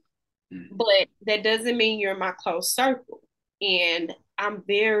bond, mm, but that doesn't mean you're in my close circle. And I'm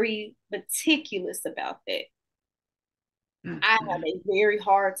very meticulous about that. mm, I have mm, a very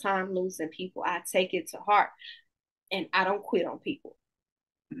hard time losing people. I take it to heart and I don't quit on people.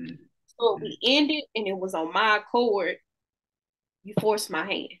 mm, So mm, we ended and it was on my accord. You forced my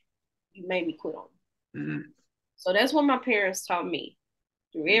hand. You made me quit on you. mm, So that's what my parents taught me.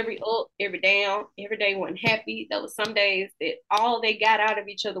 Through every up, every down, every day wasn't happy. There was some days that all they got out of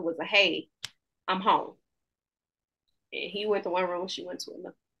each other was a hey, I'm home. And he went to one room, she went to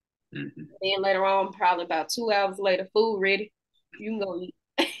another. mm, Then later on, probably about 2 hours later, food ready. You can go eat,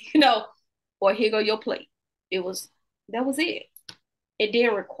 you know, or here go your plate. It was that was it. It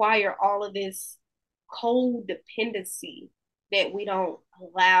didn't require all of this codependency that we don't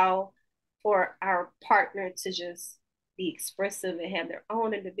allow for our partner to just be expressive and have their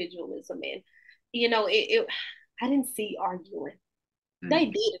own individualism. And I didn't see arguing. They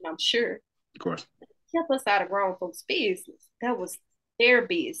mm. did, and I'm sure Of course. kept us out of grown folks' business. That was their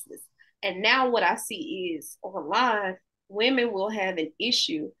business. And now what I see is online, women will have an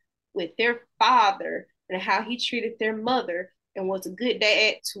issue with their father and how he treated their mother and was a good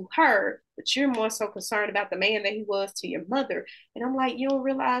dad to her, but you're more so concerned about the man that he was to your mother. And I'm like, you don't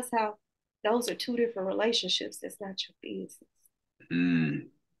realize how those are two different relationships. That's not your business. Mm,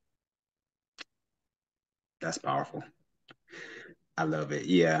 that's powerful. I love it.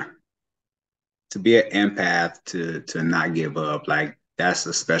 Yeah. To be an empath, to not give up, like that's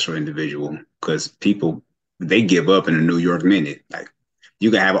a special individual because people they give up in a New York minute. Like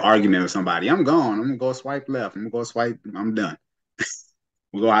you can have an argument with somebody, I'm gone. I'm gonna go swipe left. I'm gonna go swipe. I'm done.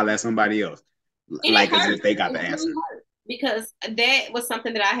 We'll go holler at somebody else, And it like as if hurt. they got the It really answer. hurt because that was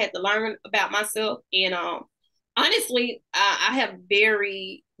something that I had to learn about myself. And honestly, I have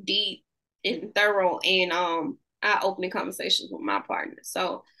very deep and thorough and eye-opening conversations with my partner.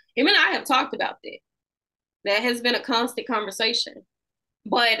 So him and I have talked about that. That has been a constant conversation.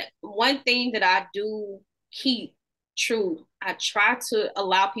 But one thing that I do keep true, I try to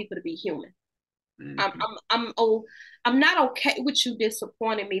allow people to be human. I'm Mm-hmm. I'm I'm oh I'm not okay with you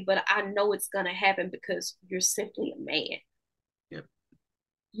disappointing me, but I know it's gonna happen because you're simply a man. Yep.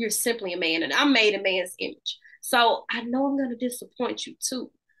 You're simply a man, and I'm made in man's image. So I know I'm gonna disappoint you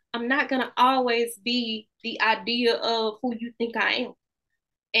too. I'm not gonna always be the idea of who you think I am.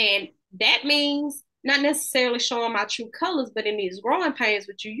 And that means not necessarily showing my true colors, but in these growing pains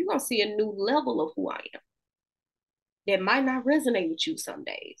with you, you're gonna see a new level of who I am that might not resonate with you some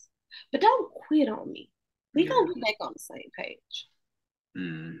days. But don't quit on me. We Yeah. gonna get back on the same page.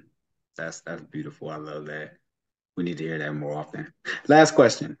 Mm. That's beautiful. I love that. We need to hear that more often. Last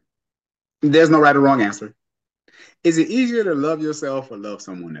question. There's no right or wrong answer. Is it easier to love yourself or love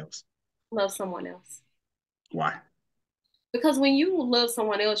someone else? Love someone else. Why? Because when you love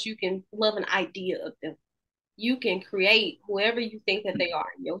someone else, you can love an idea of them. You can create whoever you think that they are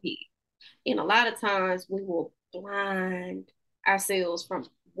in your head. And a lot of times we will blind ourselves from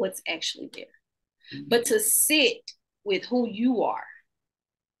what's actually there. But to sit with who you are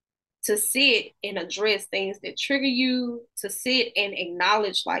to sit and address things that trigger you, to sit and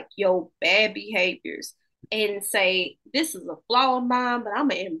acknowledge like your bad behaviors and say, this is a flaw of mine, but I'm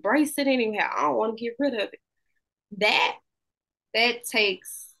gonna embrace it anyhow. I don't want to get rid of it. That that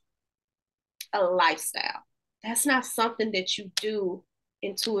takes a lifestyle. That's not something that you do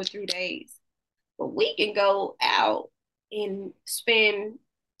in 2 or 3 days. But we can go out and spend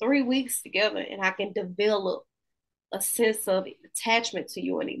 3 weeks together and I can develop a sense of attachment to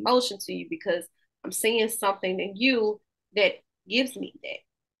you and emotion to you because I'm seeing something in you that gives me that.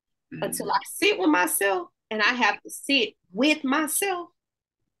 Mm-hmm. Until I sit with myself and I have to sit with myself,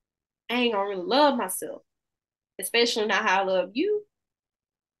 I ain't gonna really love myself, especially not how I love you.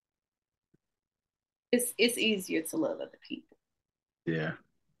 It's easier to love other people. Yeah,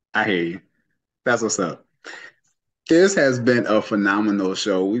 I hear you. That's what's up. This has been a phenomenal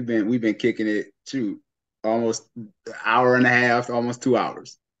show. We've been kicking it to almost an hour and a half, almost 2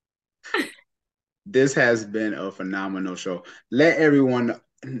 hours. This has been a phenomenal show. Let everyone,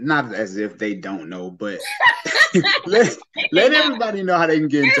 not as if they don't know, but let They let know. everybody know how they can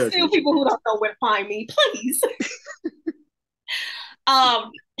get in There's touch still with you. people who don't know where to find me, please.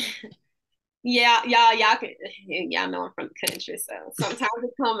 um, yeah, y'all can, y'all know I'm from the country, so sometimes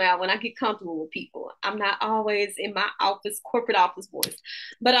it come out when I get comfortable with people. I'm not always in my office, corporate office voice.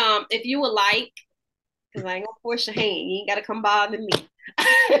 But if you would like, because I ain't gonna force your hand, you ain't gotta come bother me.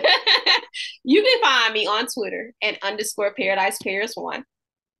 You can find me on Twitter at _ParadiseParis1.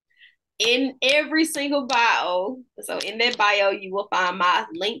 In every single bio, so in that bio, you will find my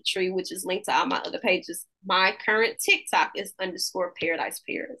link tree, which is linked to all my other pages. My current TikTok is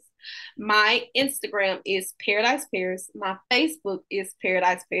 _ParadiseParis. My Instagram is Paradise Paris. My Facebook is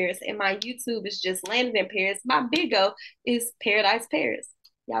Paradise Paris. And my YouTube is just Landed in Paris. My Big O is Paradise Paris.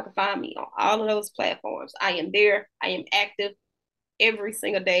 Y'all can find me on all of those platforms. I am there. I am active every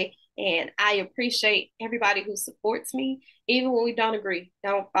single day. And I appreciate everybody who supports me, even when we don't agree.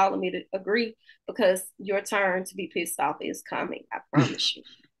 Don't follow me to agree because your turn to be pissed off is coming. I promise you.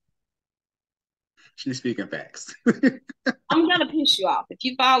 She's speaking facts. I'm gonna piss you off. If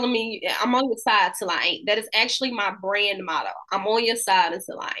you follow me, I'm on your side till I ain't. That is actually my brand motto. I'm on your side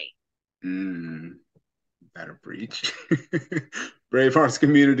until I ain't. Better preach. Brave Hearts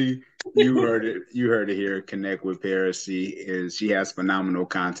community, you heard it. You heard it here. Connect with Paris. She has phenomenal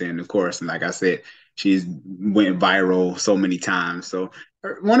content, of course. And like I said, she's went viral so many times. So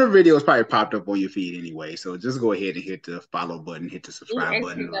one of her videos probably popped up on your feed anyway. So just go ahead and hit the follow button, hit the subscribe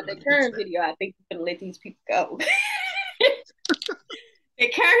button. Actually, the current video, I think you're gonna let these people go. The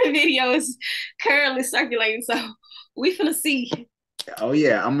current video is currently circulating, so we finna see. Oh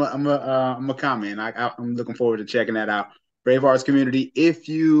yeah, I'm a comment. I'm looking forward to checking that out. Brave Arts community, if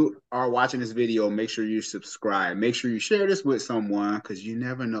you are watching this video, make sure you subscribe. Make sure you share this with someone because you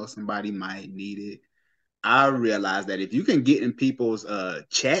never know, somebody might need it. I realize that if you can get in people's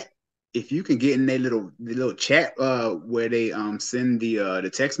chat, if you can get in their little chat where they send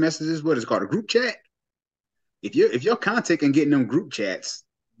the text messages, what is it called, a group chat. If your content can get in them group chats,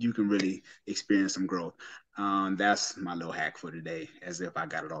 you can really experience some growth. That's my little hack for today, as if I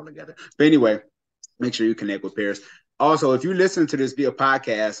got it all together. But anyway, make sure you connect with Paris. Also, if you listen to this via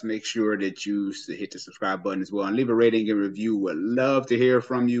podcast, make sure that you hit the subscribe button as well and leave a rating and review. Would love to hear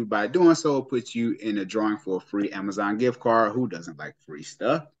from you. By doing so, it puts you in a drawing for a free Amazon gift card. Who doesn't like free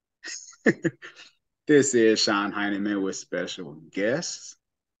stuff? This is Sean Heineman with special guests.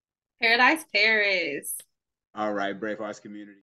 Paradise Paris. All right, Brave Hearts community.